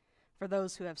 for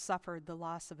those who have suffered the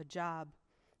loss of a job,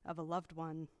 of a loved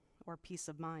one, or peace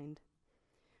of mind.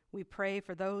 We pray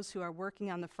for those who are working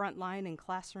on the front line in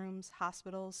classrooms,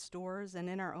 hospitals, stores, and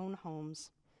in our own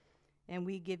homes. And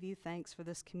we give you thanks for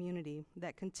this community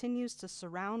that continues to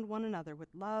surround one another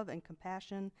with love and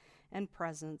compassion and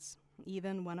presence,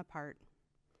 even when apart.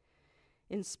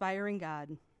 Inspiring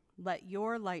God, let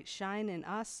your light shine in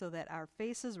us so that our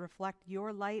faces reflect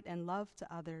your light and love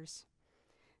to others.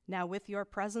 Now, with your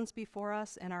presence before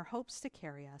us and our hopes to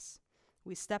carry us,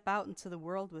 we step out into the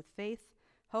world with faith,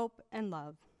 hope, and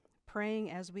love,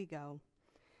 praying as we go.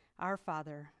 Our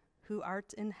Father, who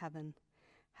art in heaven,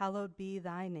 hallowed be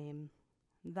thy name.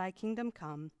 Thy kingdom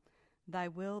come, thy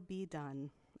will be done,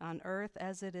 on earth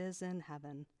as it is in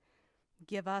heaven.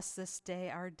 Give us this day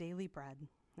our daily bread,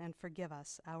 and forgive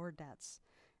us our debts,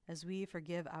 as we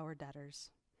forgive our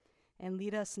debtors. And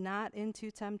lead us not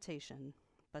into temptation,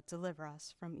 but deliver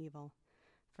us from evil.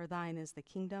 For thine is the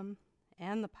kingdom,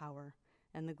 and the power,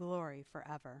 and the glory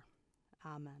forever.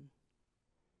 Amen.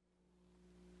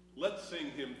 Let's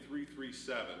sing hymn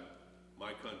 337,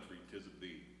 My Country 'Tis of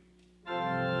Thee.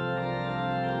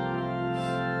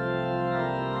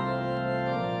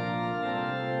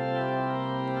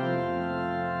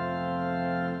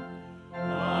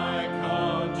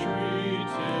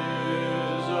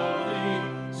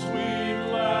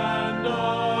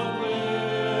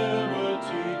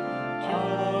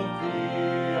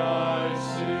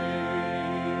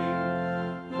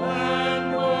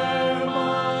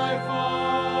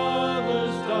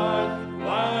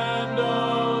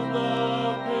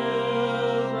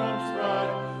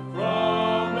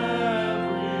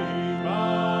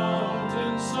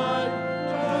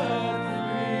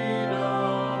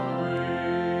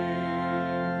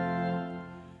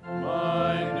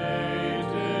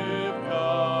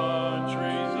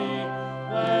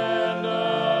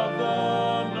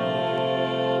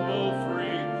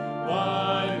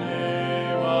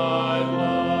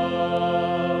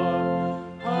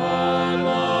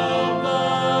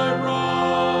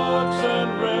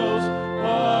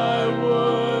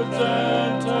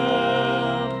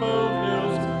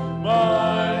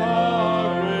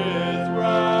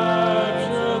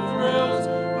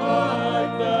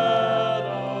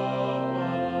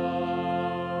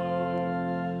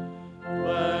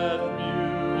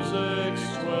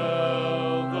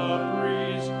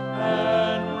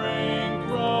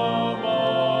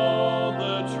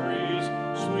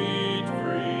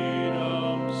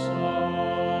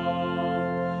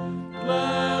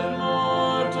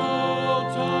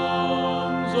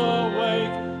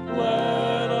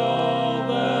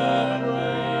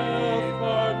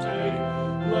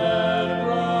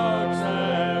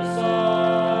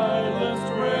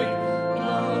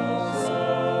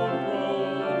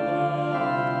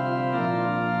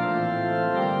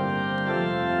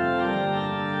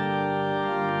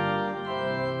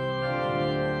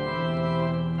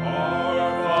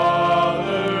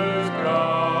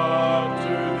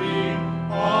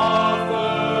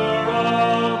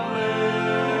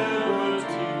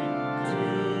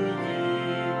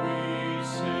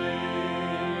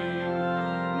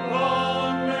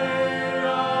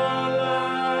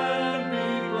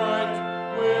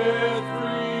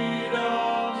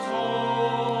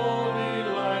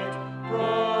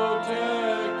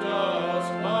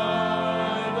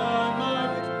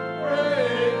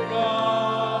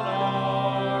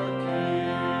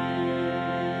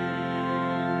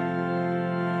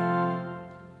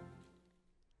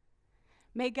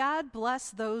 May God bless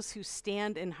those who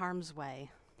stand in harm's way.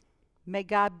 May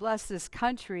God bless this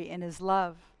country in his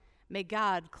love. May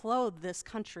God clothe this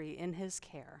country in his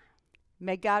care.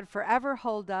 May God forever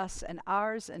hold us and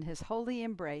ours in his holy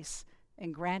embrace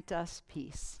and grant us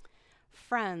peace.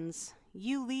 Friends,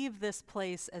 you leave this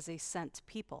place as a sent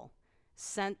people,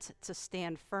 sent to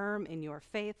stand firm in your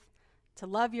faith, to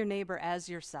love your neighbor as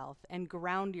yourself, and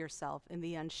ground yourself in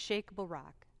the unshakable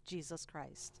rock, Jesus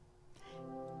Christ.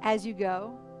 As you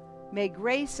go, may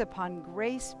grace upon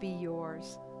grace be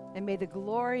yours, and may the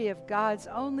glory of God's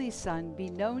only Son be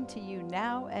known to you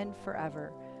now and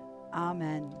forever.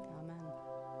 Amen.